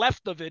what's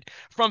left of it,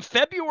 from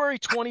February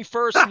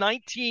 21st,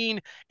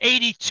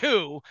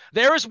 1982.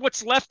 There is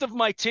what's left of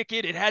my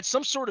ticket. It had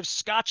some sort of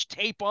scotch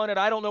tape on it.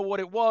 I don't know what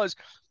it was.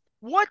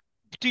 What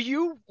do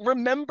you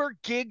remember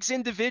gigs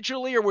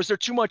individually, or was there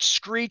too much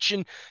screech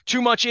and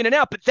too much in and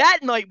out? But that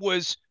night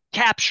was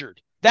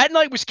captured. That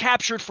night was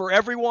captured for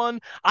everyone.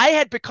 I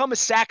had become a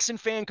Saxon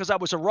fan because I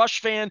was a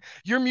Rush fan.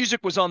 Your music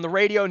was on the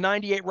radio,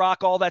 98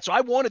 Rock, all that. So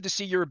I wanted to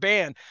see your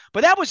band.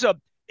 But it was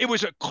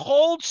a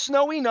cold,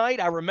 snowy night.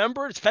 I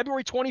remember it's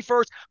February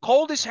 21st,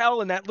 cold as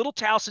hell in that little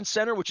Towson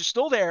Center, which is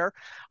still there.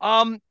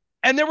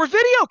 And there were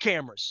video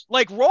cameras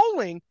like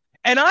rolling,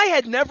 and I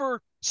had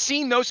never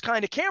seen those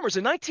kind of cameras.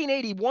 In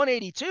 1981,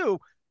 82,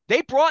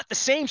 they brought the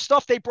same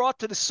stuff they brought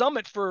to the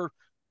summit for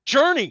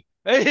Journey.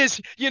 It is,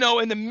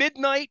 in the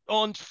midnight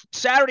on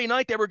Saturday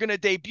night, they were going to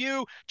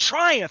debut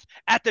Triumph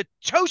at the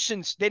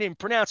Towson, they didn't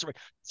pronounce it right,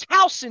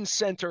 Towson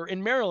Center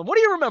in Maryland. What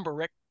do you remember,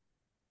 Rik?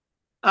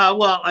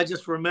 Well, I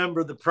just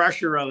remember the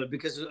pressure of it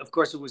because, of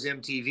course, it was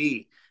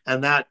MTV,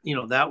 and that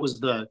was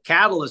the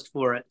catalyst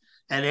for it.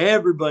 And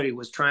everybody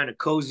was trying to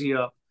cozy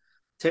up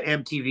to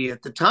MTV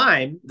at the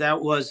time.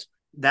 That was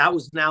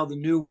now the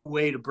new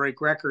way to break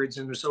records,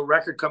 and so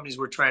record companies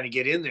were trying to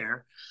get in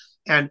there.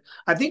 And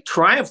I think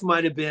Triumph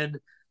might have been.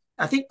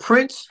 I think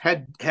Prince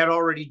had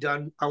already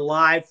done a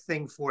live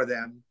thing for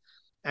them,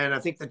 and I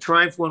think the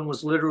Triumph one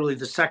was literally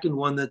the second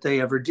one that they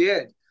ever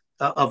did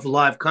of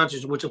live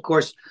concerts, which of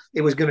course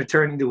it was going to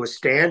turn into a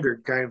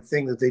standard kind of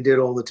thing that they did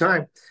all the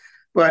time.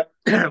 But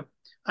I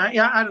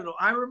don't know.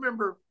 I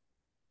remember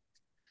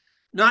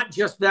not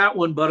just that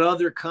one, but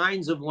other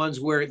kinds of ones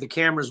where the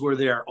cameras were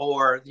there,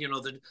 or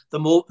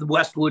the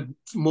Westwood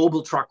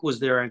mobile truck was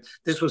there, and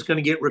this was going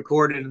to get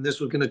recorded, and this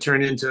was going to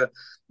turn into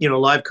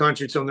live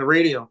concerts on the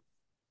radio.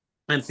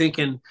 I'm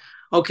thinking,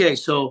 okay,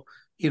 so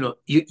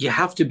you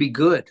have to be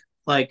good.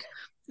 Like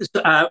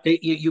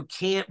you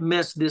can't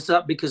mess this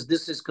up because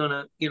this is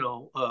gonna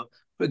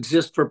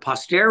exist for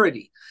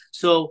posterity.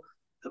 So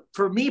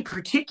for me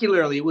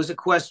particularly, it was a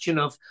question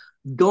of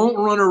don't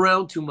run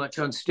around too much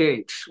on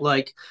stage,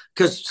 like,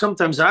 because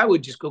sometimes I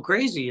would just go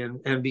crazy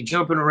and be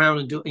jumping around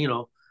and do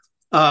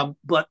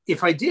but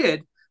if I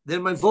did,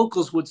 then my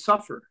vocals would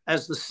suffer.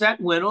 As the set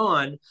went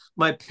on,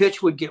 my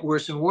pitch would get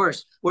worse and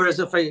worse. Whereas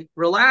if I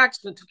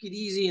relaxed and took it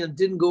easy and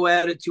didn't go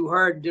at it too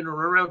hard and didn't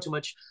run around too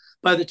much,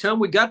 by the time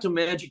we got to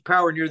Magic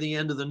Power near the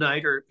end of the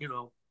night, or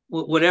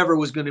whatever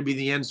was going to be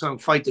the end song,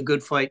 Fight the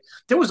Good Fight,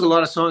 there was a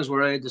lot of songs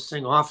where I had to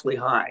sing awfully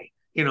high,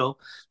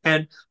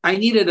 and I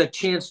needed a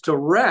chance to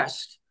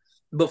rest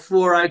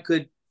before I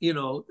could,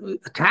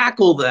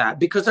 tackle that,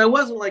 because I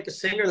wasn't like a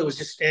singer that was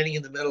just standing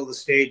in the middle of the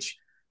stage,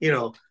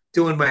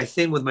 doing my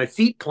thing with my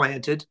feet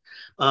planted.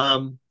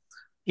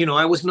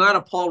 I was not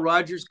a Paul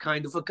Rogers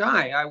kind of a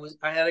guy.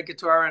 I had a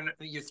guitar and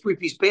your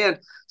three-piece band.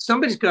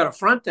 Somebody's got to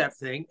front that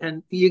thing,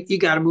 and you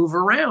got to move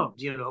around.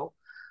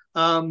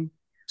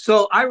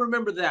 So I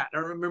remember that. I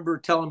remember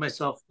telling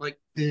myself like,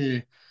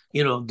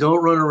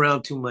 don't run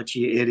around too much,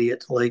 you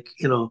idiot. Like,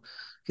 yeah,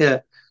 Did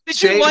you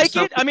save like it?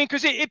 something. I mean,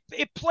 because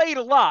it played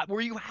a lot.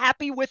 Were you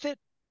happy with it?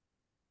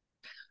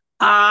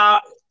 Uh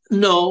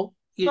no,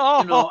 but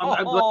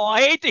Oh,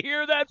 I hate to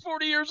hear that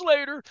 40 years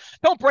later.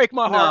 Don't break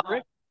my no. heart,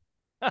 Rik.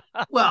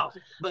 Well,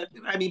 but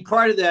I mean,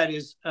 part of that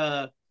is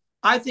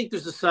I think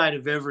there's a side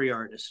of every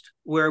artist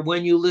where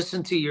when you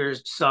listen to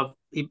yourself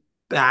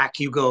back,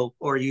 you go,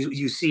 or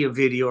you see a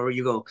video, or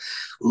you go,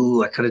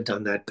 "Ooh, I could have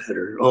done that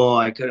better." Oh,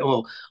 I could.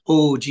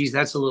 Oh, geez,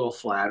 that's a little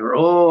flat.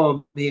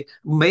 Or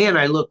man,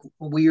 I look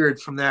weird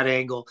from that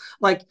angle.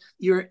 Like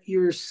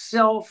you're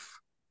self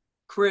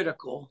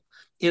critical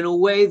in a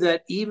way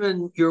that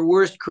even your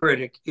worst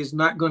critic is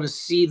not going to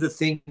see the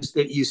things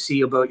that you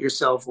see about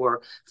yourself or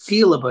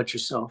feel about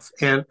yourself.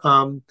 And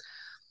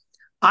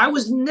I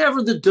was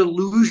never the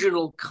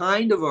delusional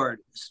kind of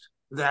artist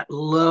that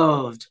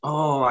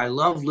I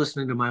love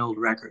listening to my old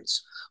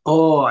records.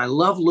 Oh, I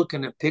love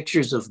looking at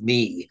pictures of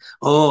me.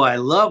 Oh, I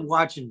love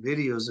watching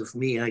videos of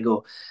me. And I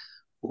go,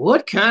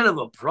 what kind of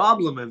a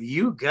problem have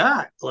you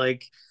got?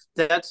 Like,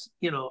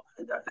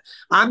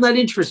 I'm not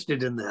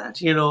interested in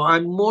that.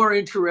 I'm more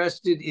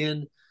interested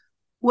in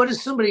what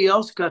has somebody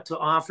else got to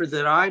offer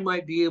that I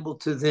might be able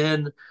to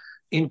then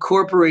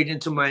incorporate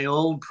into my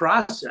own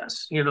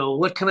process.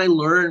 What can I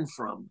learn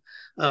from?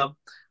 Uh,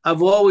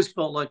 I've always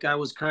felt like I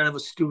was kind of a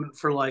student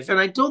for life, and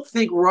I don't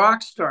think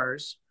rock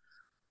stars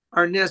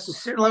are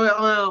necessarily,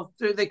 well,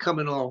 they come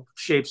in all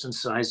shapes and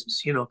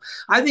sizes.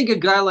 I think a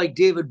guy like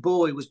David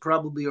Bowie was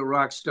probably a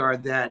rock star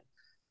that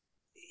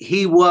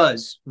he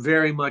was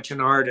very much an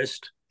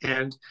artist,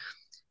 and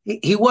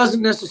he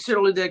wasn't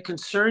necessarily that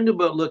concerned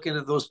about looking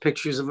at those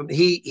pictures of him.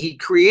 He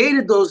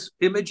created those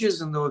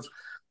images and those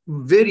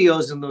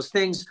videos and those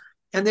things,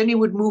 and then he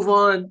would move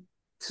on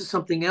to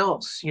something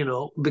else,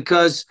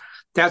 because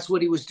that's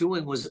what he was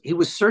doing, was he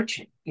was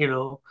searching.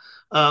 So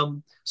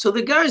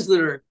the guys that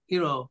are,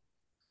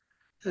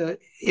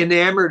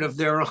 enamored of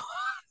their own,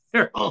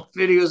 their own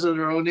videos or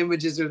their own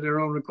images or their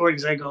own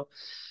recordings, I go,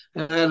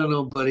 I don't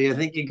know, buddy. I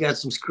think you got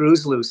some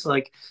screws loose.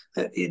 Like,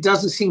 it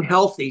doesn't seem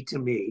healthy to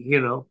me.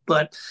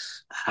 But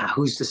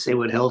who's to say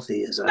what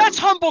healthy is? I That's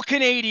don't know. humble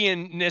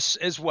Canadianness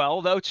as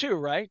well, though, too,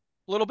 right?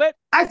 A little bit.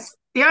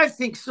 Yeah, I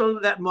think so.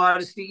 That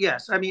modesty,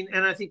 yes. I mean,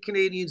 and I think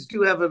Canadians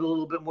do have it a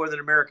little bit more than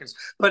Americans.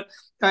 But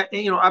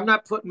I'm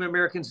not putting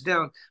Americans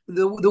down.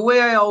 The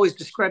way I always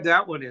describe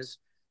that one is,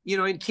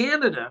 in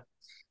Canada,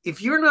 if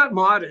you're not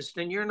modest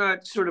and you're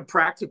not sort of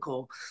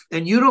practical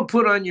and you don't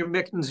put on your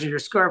mittens or your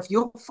scarf,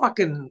 you'll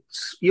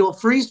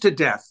freeze to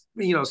death,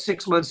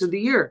 6 months of the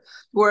year.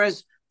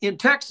 Whereas in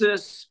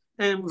Texas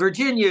and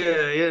Virginia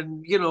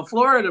and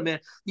Florida, man,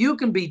 you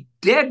can be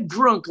dead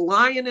drunk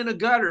lying in a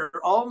gutter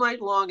all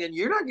night long, and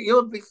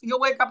you'll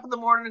wake up in the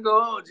morning and go,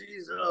 oh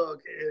geez, oh,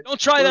 okay, Don't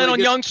try what that did I on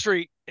get? Young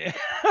Street.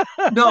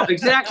 No,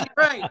 exactly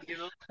right.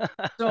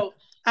 So,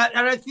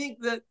 and I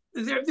think that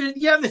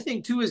the other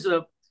thing too is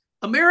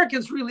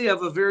Americans really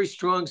have a very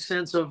strong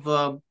sense of,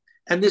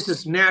 and this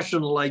is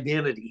national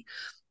identity,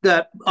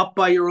 that up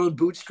by your own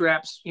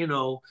bootstraps,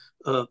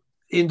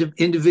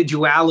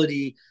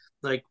 individuality,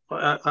 like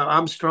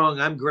I'm strong,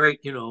 I'm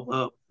great,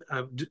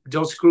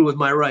 don't screw with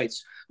my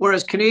rights.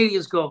 Whereas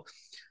Canadians go,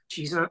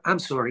 geez, I'm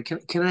sorry.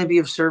 Can I be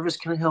of service?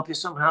 Can I help you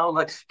somehow?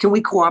 Like, can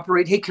we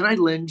cooperate? Hey, can I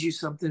lend you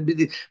something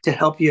to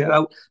help you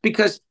out?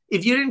 Because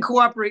if you didn't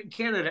cooperate in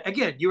Canada,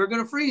 again, you were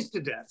going to freeze to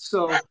death.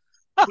 So,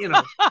 you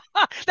know,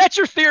 That's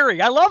your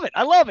theory. I love it.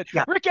 I love it.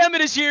 yeah, Rik Emmett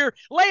is here.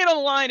 Lay It on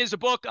the Line is a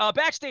book,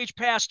 Backstage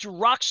Pass to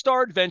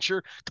Rockstar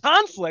Adventure,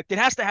 Conflict. It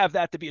has to have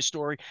that to be a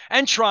story,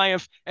 and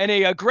Triumph, and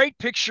a great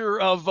picture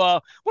of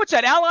what's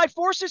that, Allied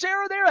Forces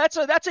era there?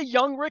 That's a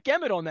young Rik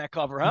Emmett on that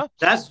cover, huh?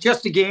 that's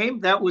just a game.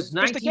 That was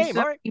Just a game.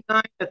 All right.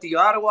 1979 at the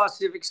Ottawa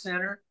Civic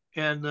Center.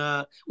 And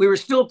we were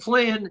still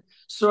playing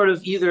sort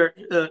of either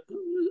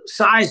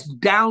sized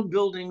down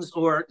buildings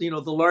or, the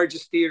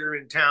largest theater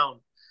in town.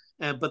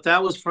 But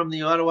that was from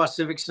the Ottawa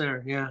Civic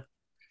Center. Yeah.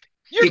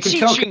 You're You can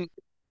tell. teaching.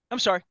 I'm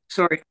sorry.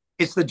 Sorry,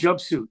 it's the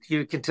jumpsuit.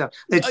 You can tell.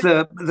 It's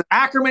Uh, the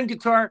Ackerman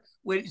guitar.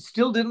 It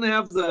still didn't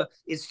have the.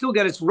 It still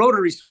got its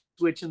rotary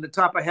switch in the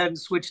top. I hadn't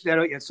switched that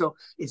out yet, so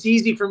it's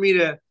easy for me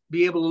to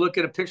be able to look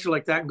at a picture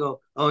like that and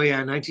go, "Oh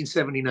yeah,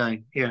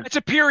 1979." Yeah, it's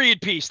a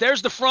period piece.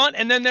 There's the front,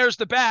 and then there's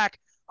the back.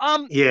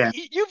 yeah.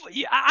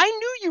 I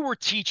knew you were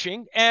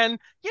teaching, and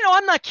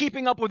I'm not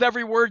keeping up with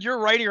every word you're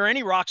writing or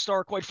any rock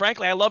star. Quite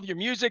frankly, I love your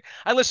music.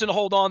 I listened to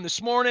Hold On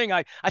this morning.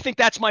 I think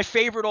that's my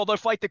favorite. Although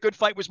Fight the Good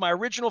Fight was my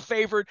original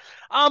favorite.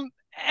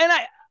 And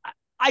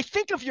I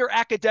think of your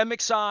academic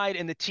side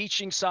and the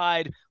teaching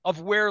side of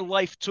where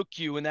life took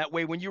you in that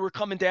way when you were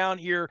coming down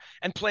here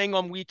and playing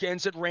on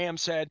weekends at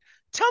Rams Head.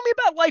 Tell me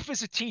about life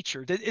as a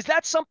teacher. Is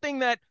that something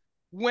that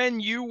when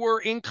you were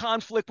in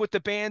conflict with the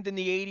band in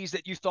the 80s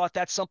that you thought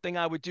that's something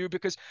I would do?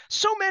 Because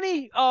so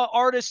many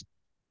artists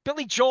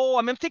Billy Joel.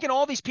 I mean, I'm thinking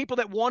all these people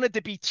that wanted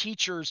to be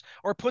teachers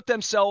or put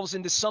themselves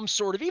into some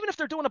sort of, even if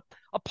they're doing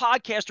a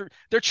podcast or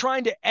they're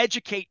trying to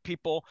educate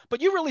people,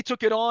 but you really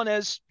took it on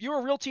as you were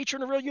a real teacher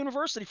in a real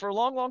university for a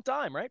long, long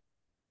time, right?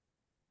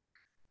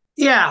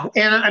 Yeah,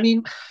 and I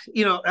mean,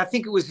 I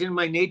think it was in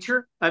my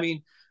nature. I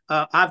mean,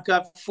 I've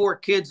got 4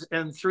 kids,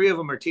 and 3 of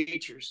them are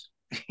teachers.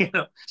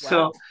 So,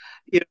 Wow.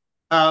 you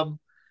know,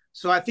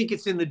 so I think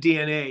it's in the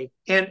DNA.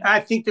 And I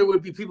think there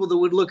would be people that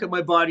would look at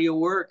my body of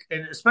work,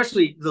 and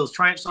especially those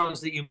Triumph songs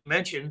that you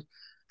mentioned,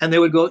 and they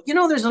would go,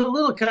 there's a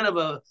little kind of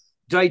a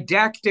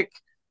didactic,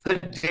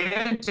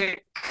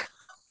 pedantic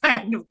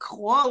kind of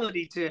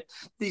quality to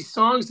these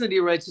songs that he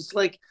writes. It's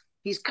like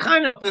he's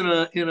kind of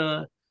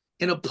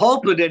in a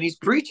pulpit and he's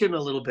preaching a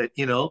little bit.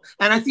 And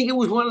I think it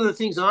was one of the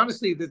things,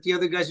 honestly, that the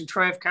other guys in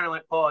Triumph kind of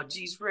went, "Oh,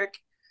 geez, Rik,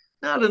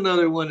 not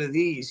another one of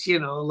these,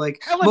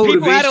 like Telling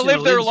people how to live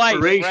motivational, their life,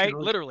 right?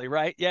 inspirational." Literally,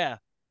 right? Yeah.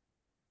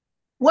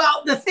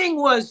 Well, the thing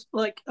was,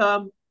 like,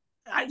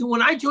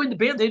 when I joined the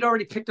band, they'd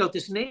already picked out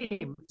this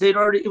name.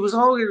 It was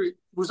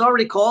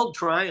already called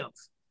Triumph,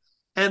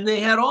 and they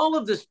had all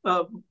of this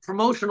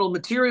promotional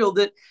material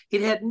that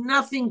it had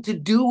nothing to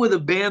do with a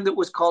band that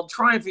was called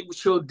Triumph. It would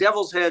show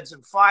devil's heads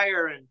and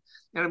fire, and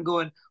I'm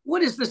going,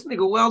 what is this? And they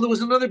go, well, there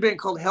was another band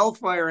called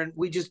Hellfire, and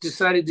we just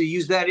decided to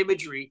use that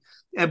imagery.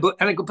 And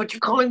I go, but you're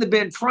calling the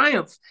band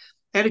Triumph.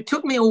 And it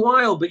took me a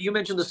while, but you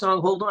mentioned the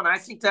song Hold On. I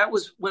think that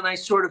was when I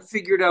sort of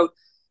figured out,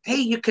 hey,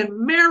 you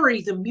can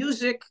marry the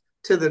music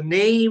to the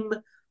name,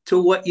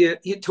 to what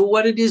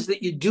it is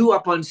that you do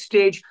up on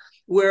stage,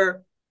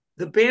 where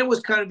the band was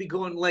kind of be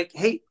going like,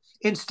 hey,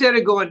 instead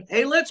of going,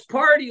 hey, let's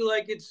party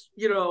like it's,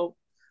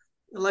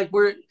 like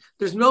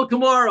there's no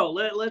tomorrow.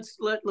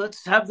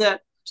 Let's have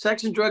that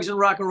sex and drugs and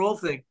rock and roll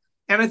thing.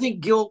 And I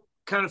think Gil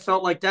kind of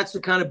felt like that's the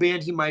kind of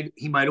band he might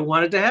have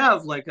wanted to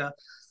have, like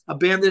a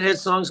band that had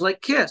songs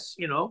like Kiss.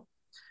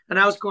 And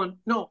I was going,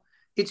 no,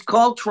 it's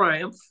called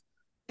Triumph.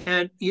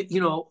 And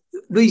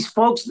these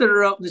folks that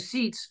are out in the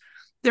seats,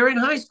 they're in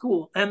high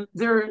school and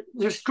they're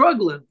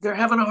struggling. They're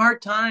having a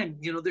hard time.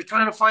 They're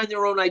trying to find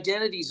their own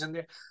identities,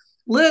 and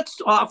let's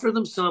offer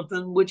them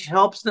something which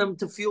helps them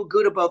to feel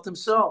good about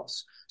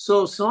themselves.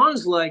 So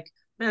songs like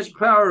Magic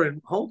Power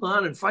and Hold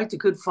On and Fight the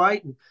Good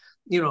Fight, and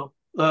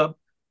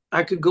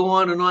I could go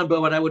on,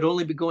 but I would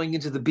only be going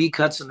into the B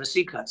cuts and the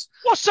C cuts.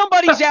 Well,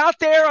 somebody's out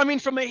there, I mean,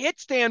 from a hit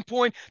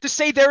standpoint, to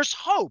say there's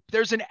hope.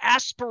 There's an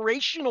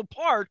aspirational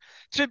part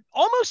to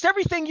almost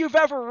everything you've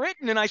ever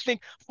written. And I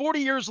think 40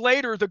 years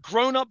later, the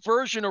grown up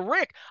version of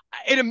Rik,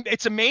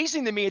 it's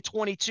amazing to me at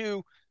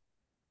 22,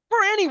 for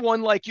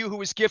anyone like you who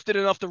was gifted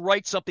enough to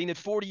write something that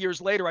 40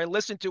 years later I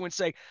listen to and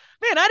say,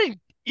 man, I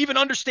didn't even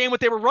understand what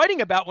they were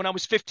writing about when I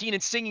was 15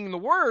 and singing the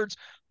words,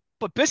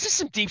 but this is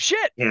some deep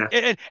shit. Yeah.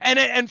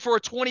 And for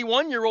a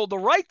 21-year-old to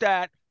write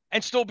that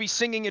and still be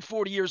singing it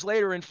 40 years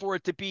later, and for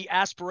it to be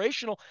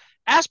aspirational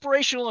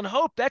and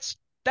hope,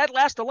 that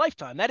lasts a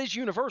lifetime. That is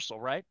universal,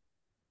 right?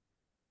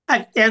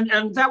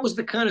 And that was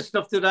the kind of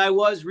stuff that I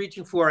was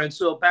reaching for. And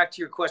so back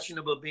to your question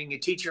about being a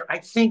teacher, I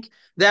think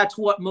that's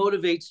what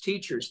motivates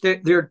teachers.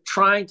 They're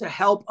trying to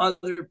help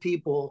other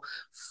people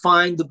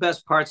find the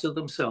best parts of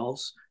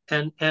themselves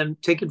and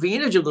take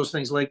advantage of those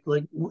things, like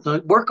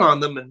work on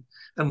them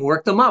and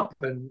work them up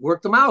and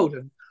work them out.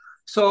 And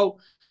so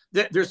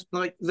there's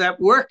like that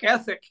work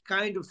ethic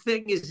kind of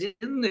thing is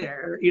in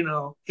there.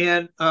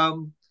 And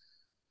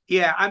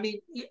yeah, I mean,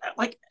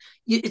 like,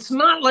 it's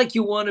not like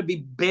you want to be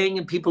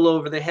banging people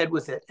over the head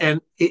with it. And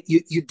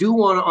you do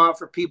want to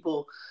offer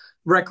people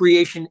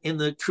recreation in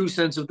the true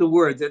sense of the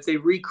word, that they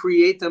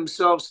recreate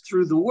themselves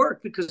through the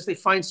work because they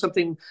find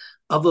something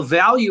of a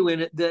value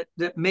in it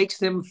that makes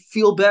them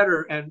feel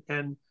better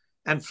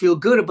and feel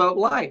good about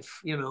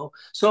life.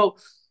 So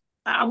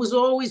I was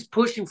always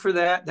pushing for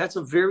that. That's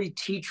a very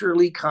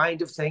teacherly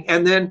kind of thing.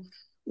 And then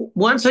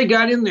once I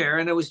got in there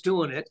and I was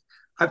doing it,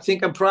 I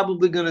think I'm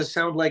probably going to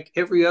sound like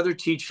every other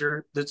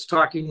teacher that's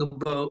talking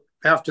about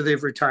after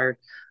they've retired.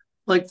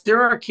 Like,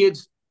 there are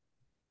kids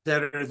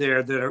that are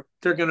there that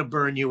they're going to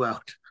burn you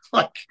out.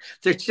 Like,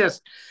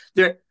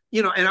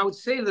 and I would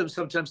say to them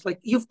sometimes, like,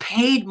 you've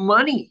paid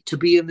money to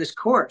be in this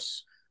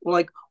course. Well,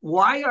 like,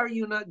 why are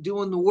you not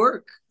doing the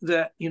work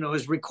that,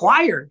 is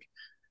required?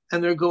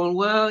 And they're going,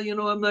 well,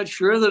 I'm not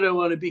sure that I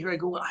want to be here. I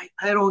go, well,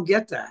 I don't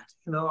get that.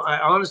 I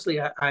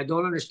honestly, I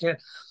don't understand.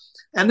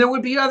 And there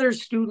would be other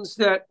students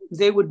that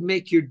they would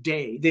make your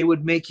day. They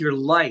would make your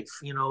life.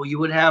 You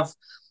would have,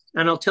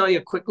 and I'll tell you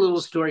a quick little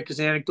story because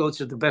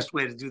anecdotes are the best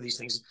way to do these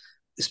things,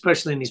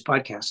 especially in these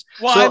podcasts.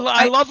 Well, So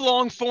I love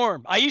long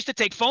form. I used to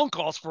take phone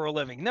calls for a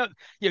living. No,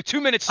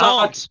 2-minute okay.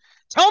 songs.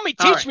 Teach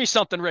Right. me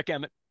something, Rik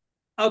Emmett.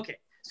 Okay.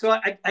 So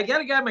I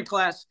got a guy in my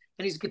class,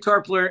 and he's a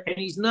guitar player, and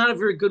he's not a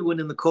very good one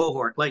in the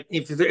cohort. Like,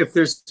 if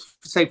there's,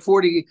 say,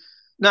 40,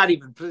 not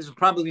even, there's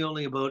probably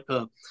only about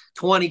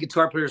 20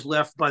 guitar players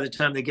left by the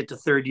time they get to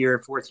third year,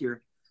 fourth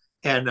year.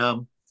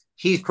 And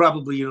he's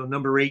probably,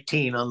 number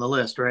 18 on the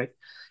list, right?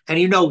 And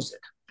he knows it,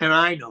 and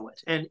I know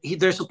it. And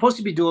they're supposed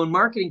to be doing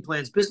marketing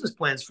plans, business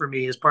plans for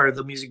me as part of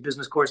the music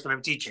business course that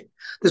I'm teaching.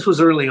 This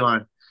was early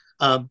on.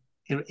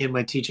 in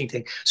my teaching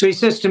thing. So he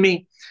says to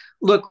me,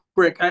 "Look,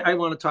 Rick, I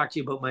want to talk to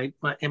you about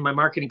my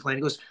marketing plan."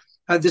 He goes,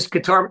 "This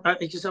guitar."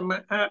 He says,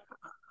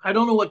 I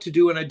don't know what to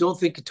do, and I don't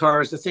think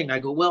guitar is the thing. I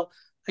go, "Well,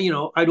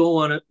 I don't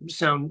want to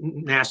sound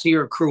nasty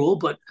or cruel,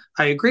 but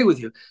I agree with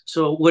you.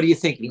 So what do you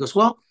think?" And he goes,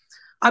 "Well,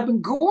 I've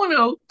been going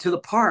out to the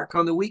park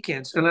on the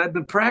weekends, and I've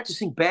been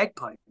practicing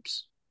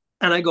bagpipes."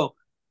 And I go,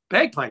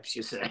 "Bagpipes,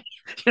 you say?"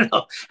 And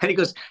he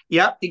goes,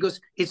 "Yeah." He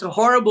goes, "It's a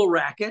horrible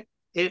racket,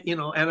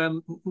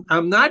 and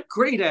I'm not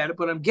great at it,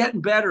 but I'm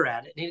getting better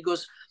at it." And he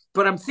goes,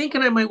 "But I'm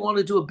thinking I might want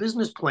to do a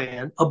business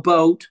plan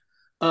about,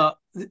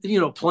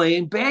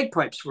 playing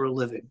bagpipes for a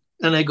living."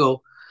 And I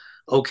go,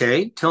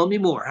 "Okay, tell me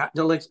more.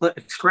 Let's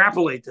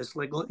extrapolate this.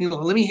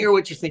 Let me hear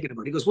what you're thinking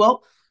about." He goes,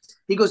 "Well,"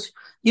 he goes,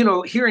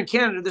 "here in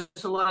Canada,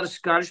 there's a lot of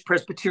Scottish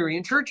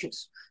Presbyterian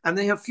churches, and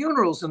they have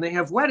funerals and they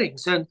have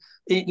weddings, and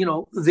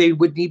they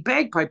would need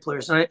bagpipe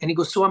players." And he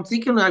goes, "So I'm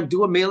thinking I'd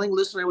do a mailing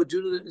list, and I would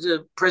do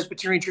the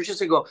Presbyterian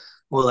churches." I go,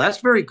 "Well, that's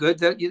very good.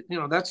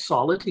 That's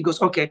solid." He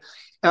goes, "Okay."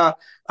 I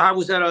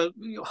was at a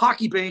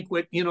hockey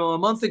banquet, a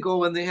month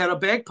ago, and they had a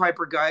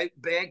bagpiper guy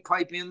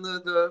bagpipe in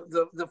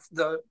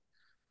the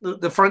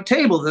front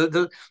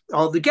table,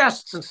 all the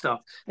guests and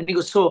stuff. And he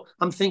goes, "So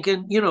I'm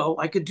thinking,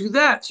 I could do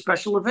that,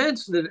 special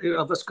events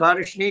of a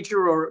Scottish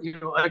nature, or,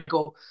 I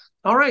go,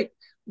 all right,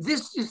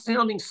 this is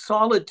sounding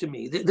solid to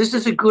me. This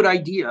is a good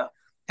idea.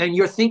 And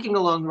you're thinking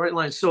along the right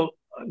lines. So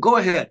go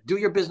ahead, do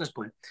your business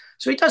plan."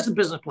 So he does the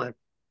business plan.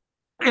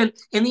 And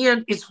in the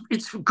end, it's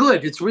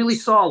good. It's really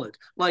solid.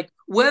 Like,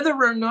 whether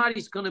or not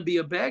he's going to be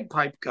a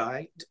bagpipe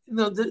guy,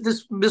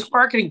 this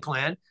marketing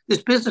plan,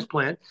 this business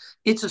plan,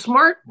 it's a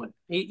smart one.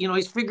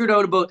 He's figured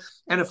out about,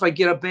 and if I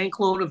get a bank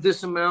loan of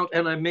this amount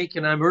and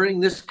I'm earning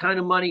this kind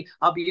of money,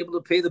 I'll be able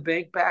to pay the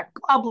bank back.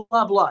 Blah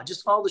blah blah.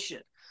 Just all the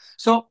shit.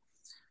 So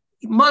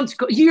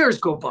years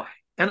go by,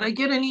 and I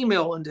get an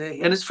email one day,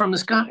 and it's from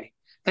this guy,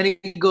 and he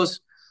goes,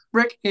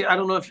 "Rick, I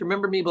don't know if you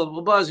remember me, blah,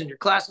 blah, blah, I was in your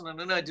class, and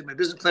then I did my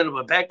business plan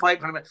about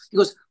bagpipe." He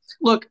goes,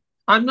 "Look,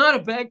 I'm not a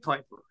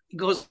bagpiper." He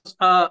goes,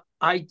 I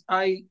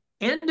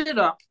ended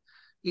up,"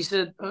 he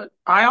said,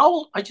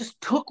 I just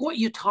took what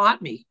you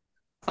taught me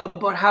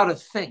about how to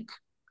think,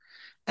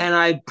 and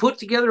I put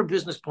together a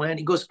business plan."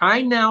 He goes,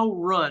 "I now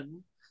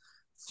run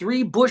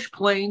 3 bush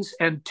planes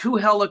and 2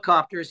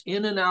 helicopters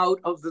in and out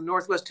of the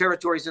Northwest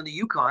Territories and the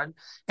Yukon,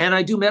 and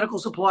I do medical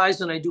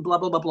supplies, and I do blah,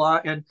 blah, blah,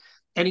 blah.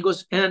 And he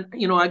goes, and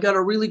I got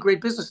a really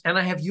great business, and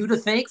I have you to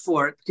thank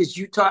for it because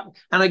you taught me."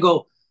 And I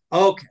go,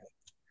 "Okay,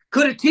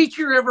 could a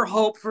teacher ever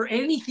hope for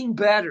anything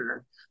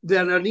better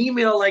than an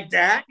email like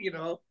that?"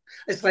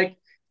 It's like,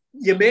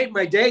 you made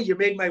my day, you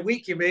made my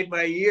week, you made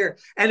my year.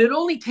 And it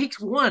only takes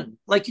one.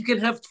 Like, you can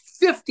have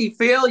 50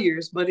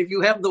 failures, but if you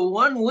have the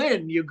one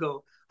win, you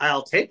go,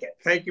 "I'll take it.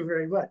 Thank you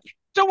very much."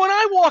 So when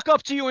I walk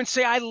up to you and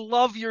say, "I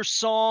love your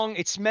song,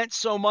 it's meant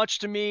so much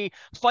to me,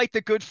 Fight the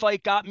Good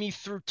Fight got me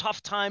through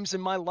tough times in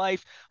my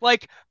life,"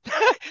 like,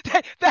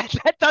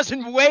 that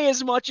doesn't weigh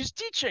as much as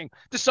teaching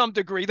to some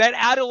degree. That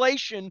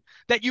adulation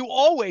that you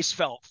always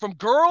felt from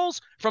girls,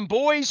 from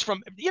boys,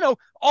 from,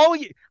 all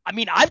you, I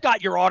mean, I've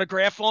got your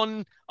autograph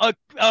on on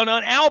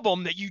an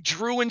album that you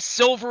drew in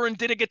silver and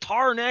did a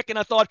guitar neck, and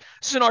I thought,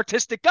 this is an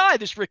artistic guy,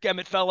 this Rik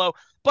Emmett fellow.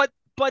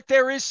 But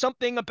there is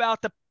something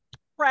about the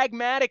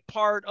pragmatic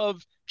part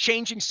of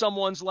changing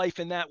someone's life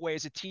in that way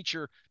as a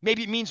teacher.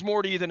 Maybe it means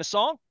more to you than a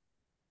song.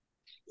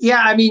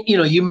 Yeah, I mean,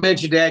 you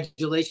mentioned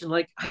adulation.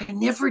 Like, I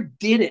never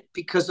did it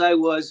because I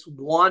was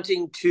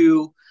wanting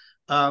to.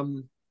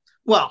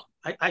 Well,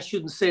 I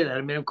shouldn't say that.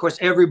 I mean, of course,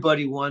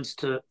 everybody wants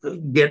to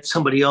get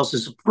somebody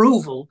else's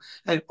approval,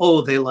 and,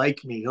 "Oh, they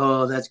like me.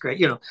 Oh, that's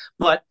great."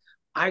 But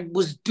I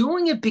was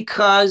doing it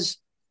because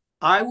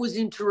I was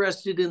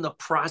interested in the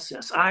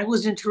process. I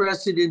was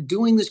interested in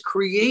doing this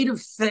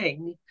creative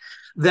thing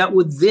that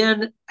would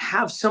then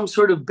have some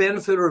sort of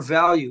benefit or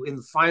value in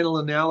the final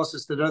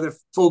analysis, that other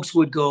folks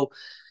would go,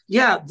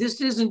 "Yeah, this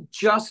isn't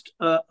just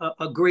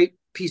a great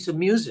piece of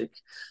music.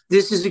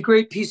 This is a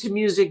great piece of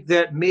music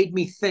that made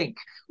me think,"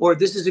 or,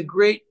 "This is a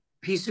great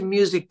piece of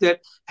music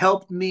that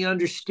helped me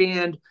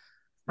understand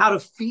how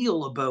to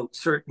feel about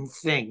certain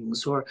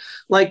things," or,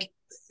 like,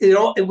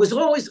 it was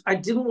always, I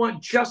didn't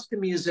want just the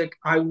music.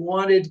 I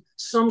wanted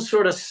some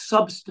sort of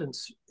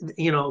substance,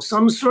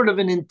 some sort of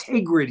an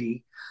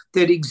integrity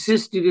that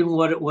existed in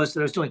what it was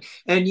that I was doing.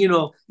 And,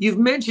 you've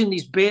mentioned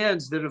these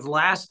bands that have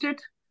lasted,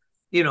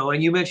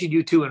 and you mentioned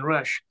U2 and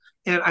Rush.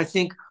 And I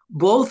think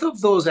both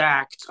of those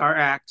acts are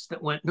acts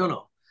that went, no,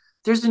 no,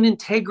 there's an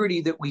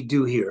integrity that we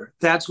do here.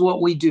 That's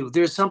what we do.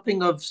 There's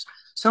something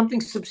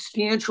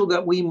substantial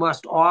that we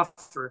must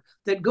offer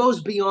that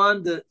goes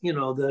beyond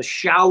the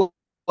shallow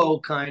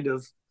kind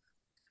of,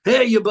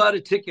 "Hey, you bought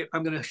a ticket,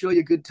 I'm going to show you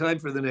a good time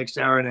for the next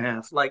hour and a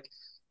half." Like,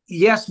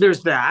 yes,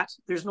 there's that.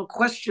 There's no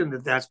question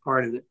that that's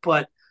part of it.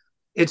 But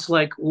it's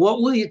like,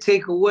 what will you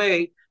take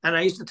away? And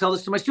I used to tell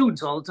this to my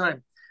students all the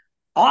time.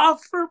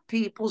 Offer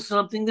people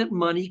something that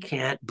money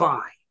can't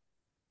buy.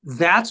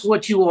 That's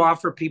what you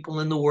offer people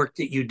in the work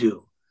that you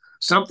do.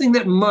 Something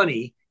that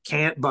money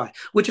can't buy.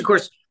 Which, of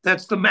course,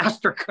 That's the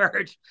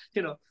MasterCard.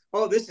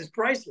 Oh, this is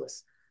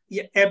priceless.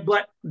 Yeah,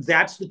 but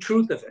that's the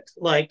truth of it.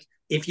 Like,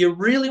 if you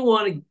really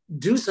want to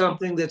do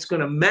something that's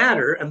going to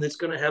matter and that's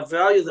going to have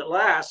value that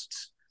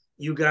lasts,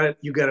 you gotta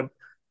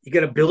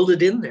build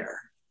it in there.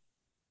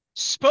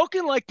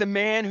 Spoken like the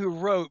man who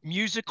wrote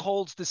 "Music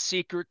holds the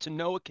secret to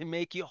know it can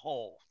make you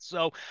whole."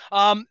 So,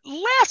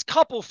 last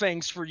couple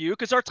things for you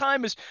because our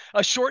time is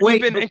short. And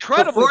you've Wait, been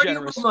incredibly before you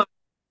generous. move on,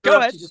 Go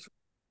ahead. just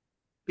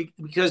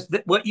because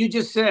what you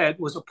just said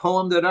was a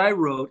poem that I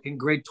wrote in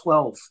grade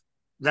 12.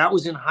 That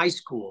was in high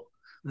school.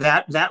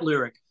 That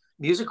lyric.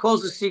 Music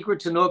holds a secret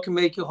to know it can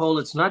make you whole.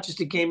 It's not just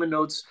a game of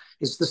notes,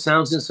 it's the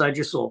sounds inside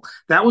your soul.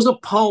 That was a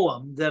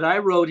poem that I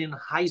wrote in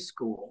high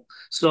school.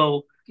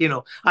 So,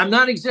 I'm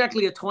not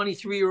exactly a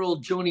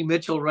 23-year-old Joni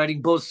Mitchell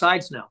writing both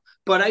sides now,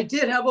 but I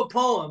did have a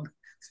poem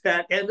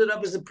that ended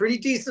up as a pretty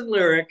decent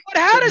lyric. But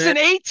how does an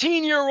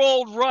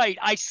 18-year-old write,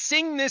 "I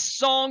sing this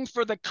song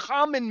for the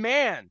common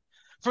man,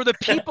 for the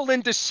people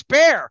in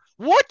despair"?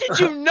 What did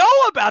you know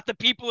about the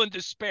people in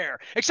despair,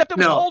 except it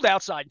was No, cold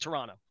outside in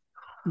Toronto?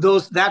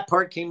 that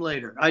part came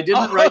later. I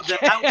didn't Oh, write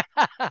okay.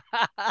 that.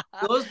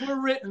 Those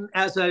were written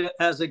as a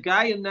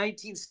guy in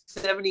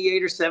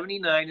 1978 or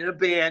 79 in a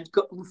band,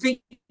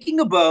 thinking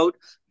about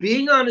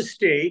being on a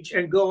stage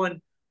and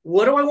going,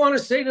 what do I want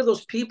to say to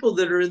those people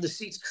that are in the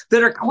seats,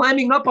 that are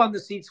climbing up on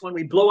the seats when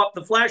we blow up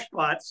the flash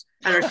pots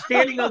and are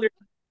standing on their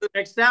the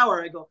next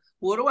hour? I go,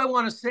 what do I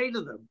want to say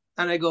to them?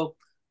 And I go,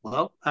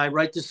 well, I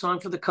write this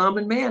song for the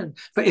common man,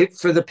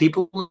 for the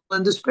people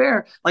in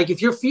despair. Like,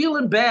 if you're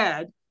feeling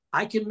bad,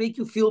 I can make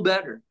you feel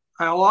better.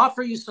 I'll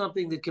offer you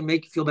something that can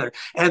make you feel better.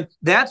 And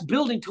that's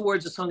building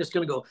towards a song that's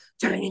going to go,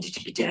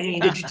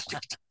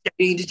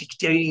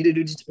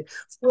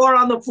 floor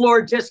on the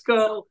floor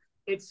disco.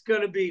 It's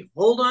going to be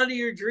hold on to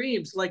your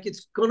dreams. Like,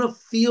 it's going to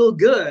feel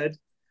good.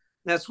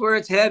 That's where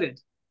it's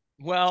headed.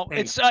 Well,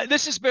 it's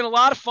this has been a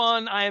lot of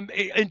fun. I am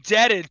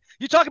indebted.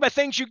 You talk about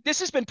things this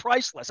has been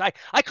priceless.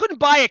 I couldn't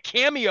buy a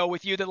cameo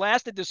with you that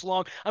lasted this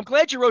long. I'm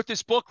glad you wrote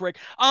this book, Rik.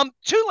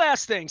 Two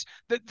last things.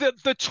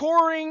 The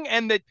touring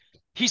and that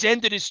he's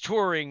ended his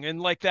touring and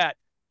like that.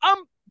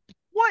 Um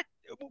what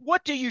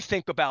what do you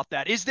think about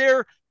that? Is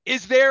there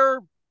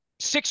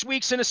 6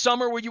 weeks in a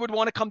summer where you would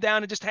want to come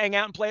down and just hang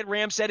out and play at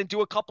Ramshead and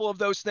do a couple of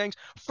those things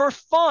for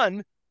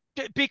fun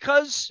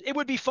because it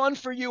would be fun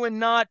for you and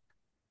not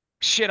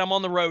shit, I'm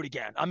on the road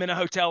again. I'm in a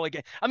hotel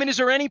again. I mean, is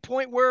there any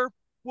point where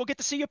we'll get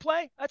to see you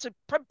play? That's a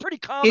pretty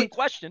common It,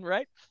 question,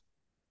 right?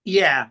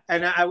 yeah,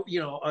 and I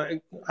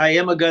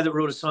am a guy that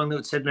wrote a song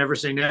that said "Never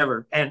Say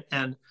Never,"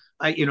 and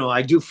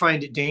I do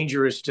find it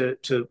dangerous to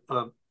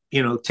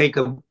take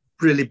a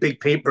really big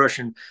paintbrush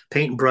and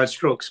paint in broad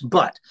strokes.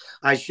 But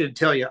I should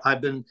tell you, I've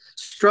been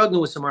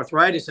struggling with some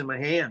arthritis in my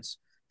hands,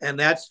 and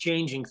that's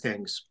changing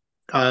things.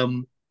 I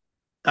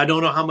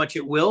don't know how much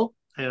it will,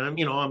 and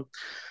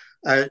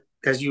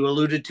as you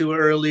alluded to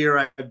earlier,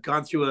 I've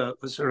gone through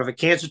a sort of a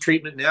cancer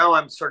treatment. Now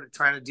I'm sort of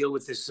trying to deal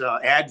with this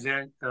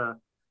advent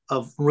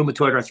of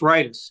rheumatoid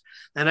arthritis,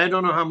 and I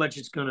don't know how much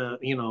it's going to,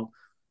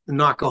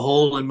 knock a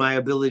hole in my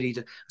ability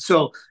to.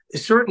 So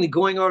certainly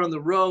going out on the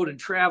road and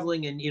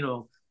traveling, and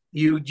you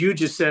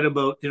just said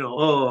about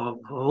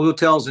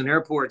hotels and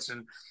airports,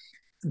 and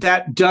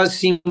that does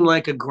seem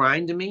like a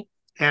grind to me.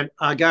 And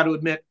I got to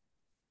admit,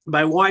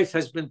 my wife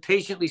has been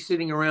patiently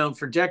sitting around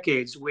for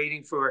decades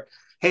waiting for,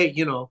 hey,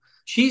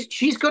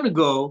 she's going to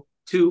go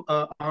to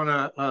on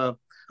a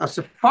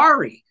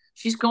safari.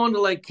 She's going to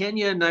like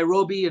Kenya and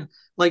Nairobi, and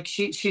like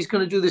she's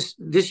going to do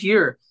this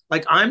year.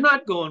 Like, I'm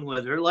not going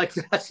with her. Like,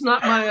 that's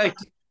not my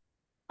idea.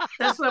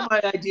 That's not my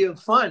idea of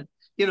fun.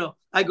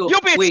 I go, You'll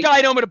be at wait,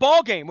 Sky Dome at a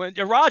ball game when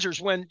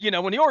Rogers when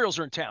the Orioles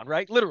are in town,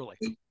 right? Literally.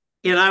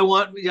 and I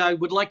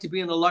would like to be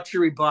in the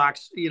luxury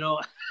box.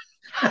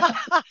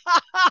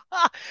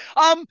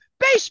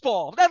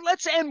 Baseball.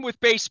 Let's end with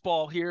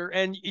baseball here.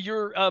 And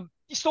you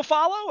still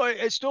follow?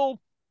 Is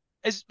still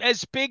as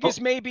big Oh,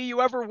 as maybe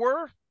you ever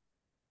were?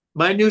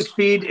 my news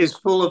feed is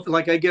full of,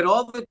 like, I get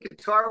all the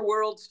Guitar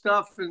World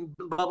stuff and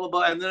blah blah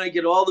blah, and then I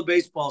get all the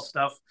baseball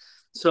stuff.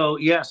 So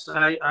yes,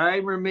 I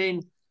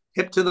remain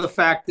hip to the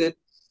fact that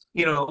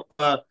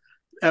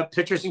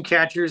pitchers and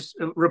catchers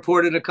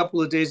reported a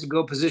couple of days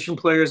ago. Position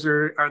players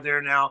are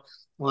there now.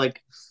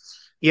 Like,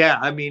 yeah,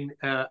 I mean,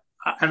 and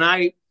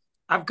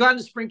I've gone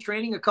to spring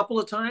training a couple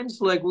of times.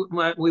 Like,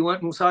 we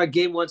went and saw a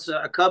game once,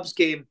 a Cubs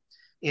game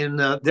in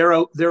they're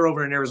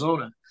over in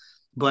Arizona,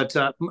 but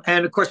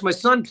and of course my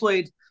son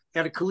played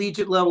at a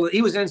collegiate level.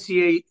 He was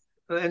NCAA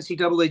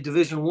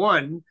Division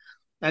I.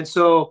 And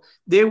so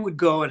they would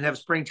go and have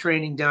spring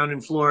training down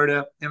in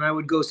Florida, and I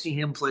would go see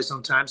him play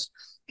sometimes.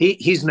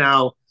 He's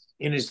now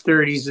in his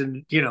 30s,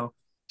 and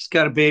he's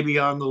got a baby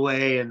on the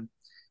way, and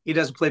he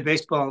doesn't play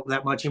baseball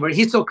that much anymore.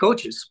 He still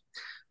coaches.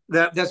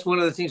 That's one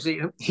of the things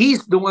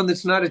he's the one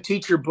that's not a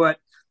teacher, but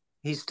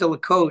he's still a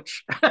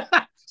coach.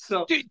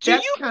 So do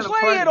you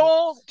play at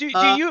all? Do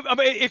you? I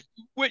mean,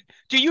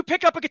 do you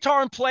pick up a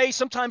guitar and play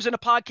sometimes in a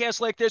podcast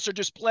like this, or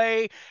just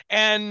play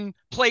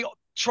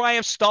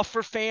Triumph stuff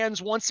for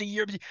fans once a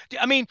year?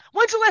 I mean,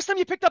 when's the last time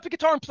you picked up a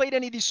guitar and played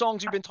any of these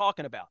songs we've been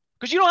talking about?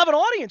 Because you don't have an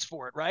audience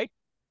for it, right?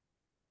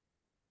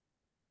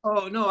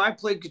 Oh no, I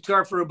played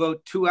guitar for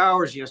about 2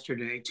 hours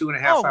yesterday,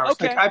 2.5 hours. Oh,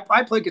 Like okay.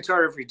 I play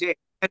guitar every day,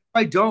 and if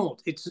I don't,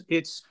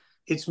 it's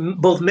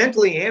both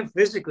mentally and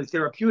physically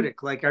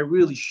therapeutic. Like I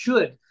really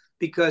should,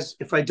 because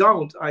if I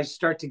don't, I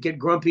start to get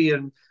grumpy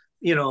and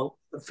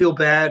feel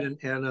bad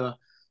and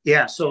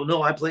yeah. So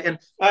no, I play, and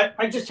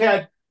I just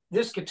had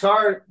this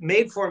guitar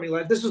made for me.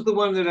 Like this is the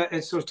one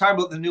that so I was talking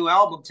about the new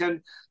album.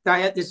 I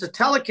had it's a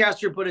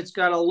Telecaster, but it's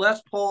got a Les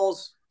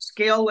Paul's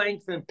scale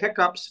length and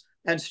pickups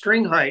and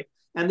string height,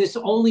 and this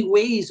only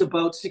weighs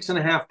about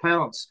 6.5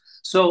 pounds.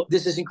 So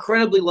this is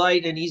incredibly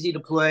light and easy to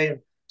play. And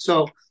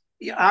so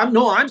yeah,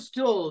 I'm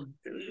still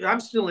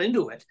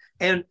into it.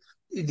 And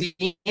the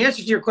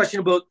answer to your question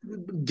about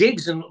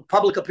gigs and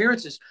public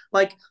appearances,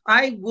 like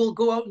I will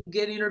go out and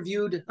get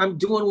interviewed. I'm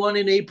doing one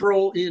in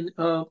April in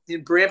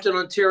Brampton,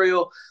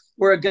 Ontario,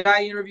 where a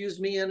guy interviews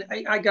me, and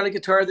I got a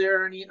guitar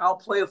there, and I'll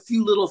play a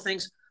few little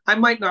things. I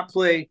might not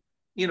play,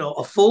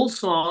 a full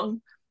song,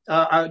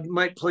 I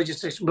might play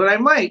just six, but I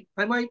might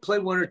play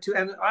one or two,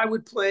 and I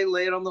would play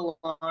 "Lay It on the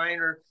Line"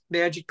 or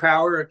 "Magic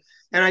Power,"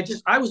 and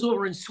I was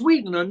over in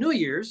Sweden on New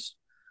Year's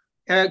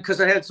because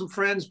I had some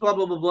friends, blah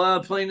blah blah blah,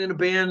 playing in a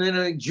band in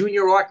a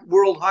junior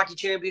world hockey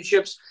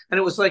championships, and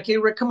it was like, hey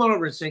Rick, come on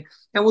over and sing,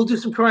 and we'll do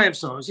some Triumph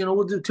songs,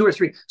 we'll do two or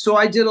three. So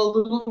I did a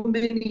little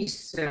mini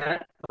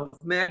set of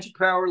 "Magic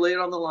Power," "Lay It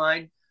on the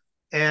Line,"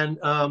 and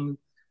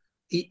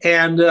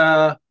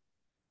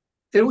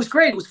it was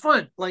great. It was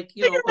fun. Like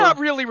Yeah, you're not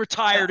really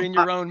retired in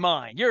your own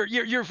mind. You're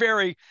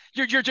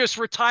just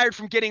retired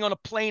from getting on a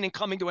plane and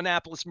coming to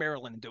Annapolis,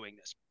 Maryland, and doing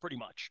this pretty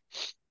much.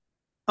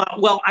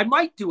 Well, I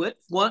might do it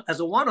as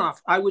a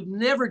one-off. I would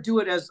never do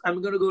it as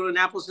I'm going to go to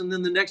Annapolis, and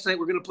then the next night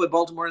we're going to play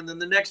Baltimore, and then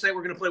the next night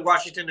we're going to play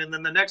Washington, and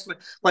then the next night,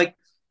 like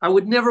I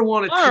would never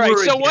want to All right.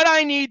 tour So again. what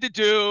I need to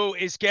do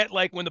is get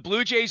like when the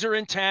Blue Jays are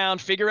in town,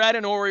 figure out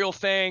an Oriole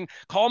thing,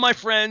 call my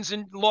friends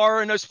and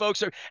Laura and those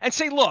folks and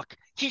say, look,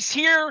 he's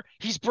here,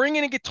 he's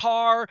bringing a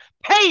guitar,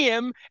 pay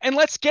him, and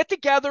let's get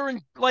together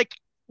and like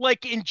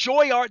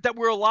enjoy art that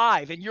we're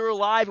alive and you're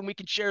alive and we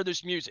can share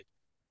this music.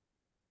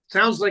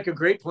 Sounds like a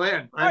great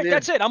plan. All I'm right, in.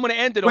 that's it. I'm going to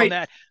end it on Wait,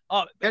 that.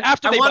 and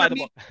After I they want buy to the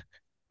meet. book.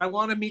 I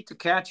want to meet the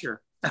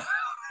catcher.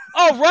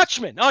 Oh,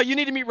 Rutschman. Oh, you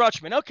need to meet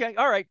Rutschman. Okay.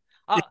 All right.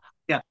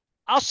 Yeah,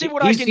 I'll see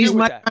what I he's can do he's with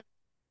my that.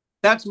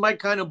 that's my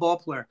kind of ball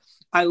player.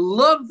 I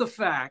love the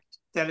fact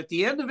that at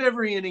the end of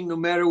every inning, no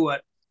matter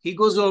what, he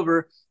goes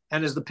over,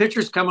 and as the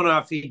pitcher's coming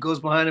off, he goes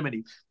behind him and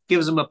he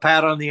gives him a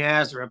pat on the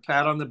ass or a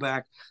pat on the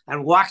back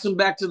and walks him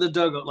back to the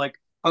dugout. Like,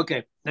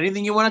 okay,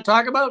 anything you want to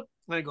talk about?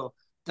 And I go,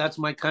 that's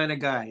my kind of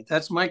guy.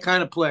 That's my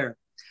kind of player.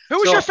 Who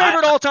was your So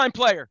favorite all-time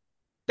player?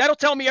 That'll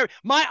tell me.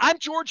 I'm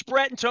George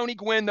Brett and Tony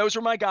Gwynn. Those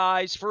are my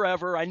guys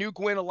forever. I knew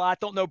Gwynn a lot.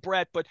 Don't know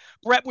Brett, but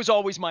Brett was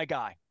always my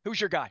guy. Who's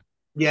your guy?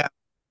 yeah,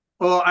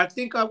 well, I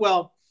think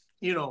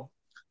you know,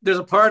 there's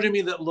a part of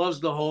me that loves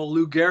the whole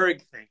Lou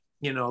Gehrig thing.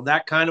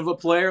 That kind of a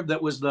player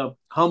that was the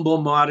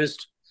humble,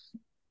 modest.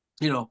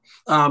 You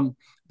know,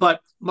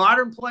 but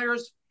modern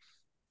players,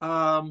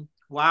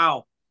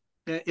 wow,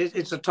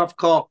 it's a tough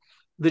call.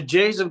 The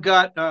Jays have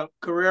got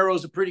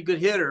Guerrero's a pretty good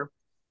hitter,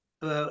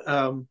 uh,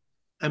 um,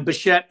 and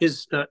Bichette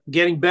is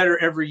getting better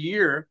every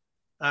year.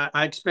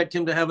 I expect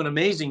him to have an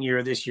amazing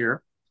year this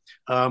year.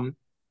 Um,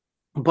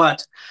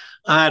 but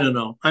I don't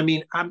know. I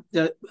mean,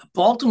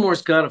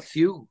 Baltimore's got a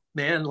few,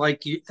 man.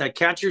 Like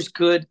catcher's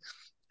good,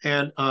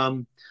 and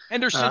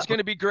Henderson's going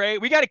to be great.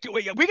 We got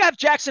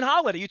Jackson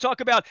Holiday.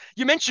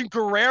 You mentioned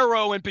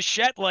Guerrero and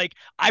Bichette. Like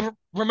I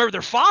remember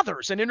their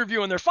fathers and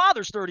interviewing their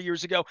fathers 30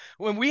 years ago.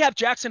 When we have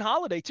Jackson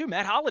Holiday too,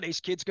 Matt Holiday's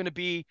kid's going to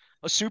be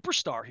a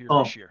superstar here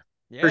oh, this year.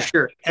 for Yeah.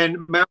 sure. And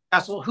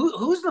Mountcastle,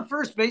 who's the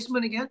first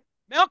baseman again?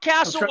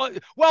 Mountcastle.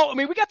 Well, I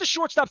mean, we got the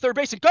shortstop, third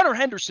base, and Gunnar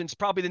Henderson's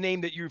probably the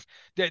name that you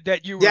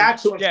were.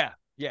 That's what. Yeah,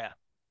 yeah.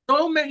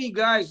 So many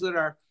guys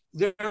they're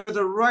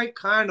the right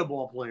kind of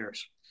ball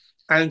players,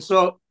 and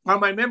so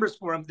on my members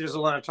forum, there's a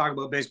lot of talk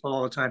about baseball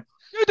all the time.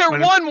 Dude, they're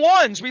When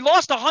 1-1s. We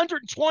lost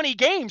 120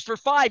 games for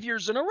 5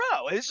 years in a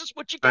row. This is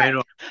what you I get.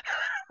 know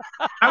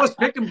I was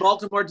picking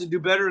Baltimore to do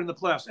better in the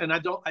playoffs, and I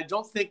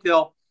don't think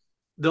they'll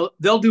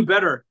do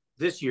better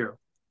this year.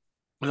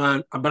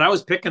 But I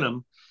was picking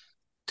them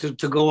to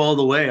go all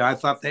the way. I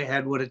thought they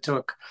had what it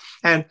took,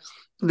 and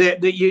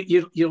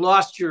you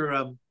lost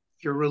your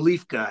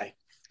relief guy,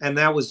 and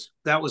that was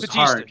Batista.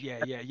 hard. Yeah.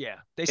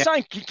 They Yeah,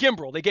 signed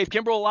Kimbrel. They gave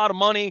Kimbrel a lot of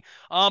money.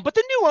 But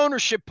the new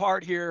ownership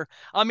part here,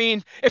 I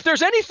mean, if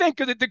there's anything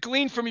to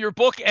glean from your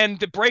book and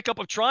the breakup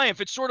of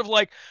Triumph, it's sort of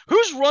like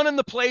who's running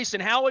the place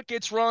and how it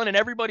gets run and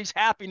everybody's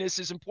happiness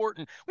is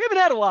important. We haven't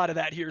had a lot of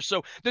that here.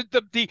 So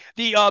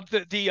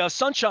the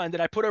sunshine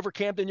that I put over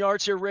Camden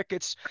Yards here, Rick,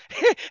 it's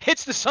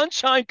it's the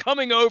sunshine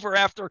coming over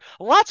after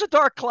lots of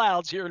dark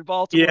clouds here in yeah.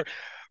 Baltimore.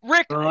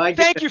 Rick, Well, I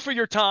get thank it. you for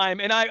your time.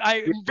 And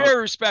I'm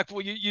very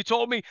respectful. You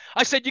told me,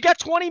 I said, you got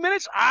 20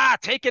 minutes?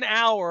 Take an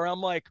hour.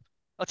 I'm like,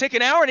 I'll take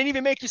an hour and didn't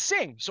even make you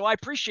sing. So I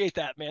appreciate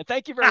that, man.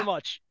 Thank you very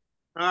much.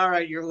 All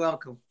right, you're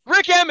welcome.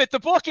 Rik Emmett, the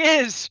book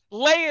is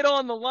Lay It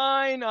on the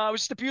Line. It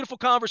was just a beautiful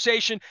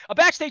conversation, a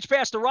backstage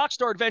pass to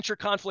Rockstar Adventure,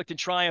 Conflict, and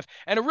Triumph,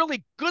 and a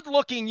really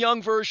good-looking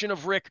young version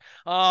of Rik,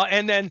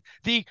 and then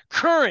the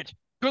current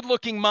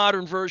good-looking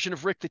modern version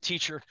of Rik the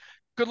teacher.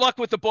 Good luck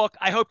with the book.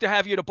 I hope to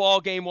have you at a ball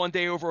game one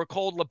day over a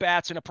cold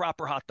Labatt's and a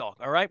proper hot dog,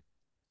 all right?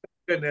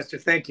 Good, Nestor.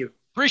 Thank you.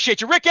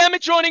 Appreciate you. Rik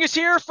Emmett joining us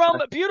here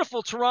from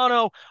beautiful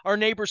Toronto, our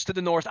neighbors to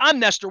the north. I'm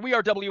Nestor. We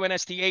are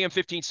WNST AM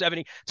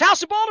 1570.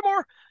 Towson,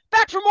 Baltimore.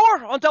 Back for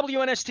more on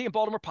WNST and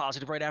Baltimore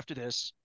Positive right after this.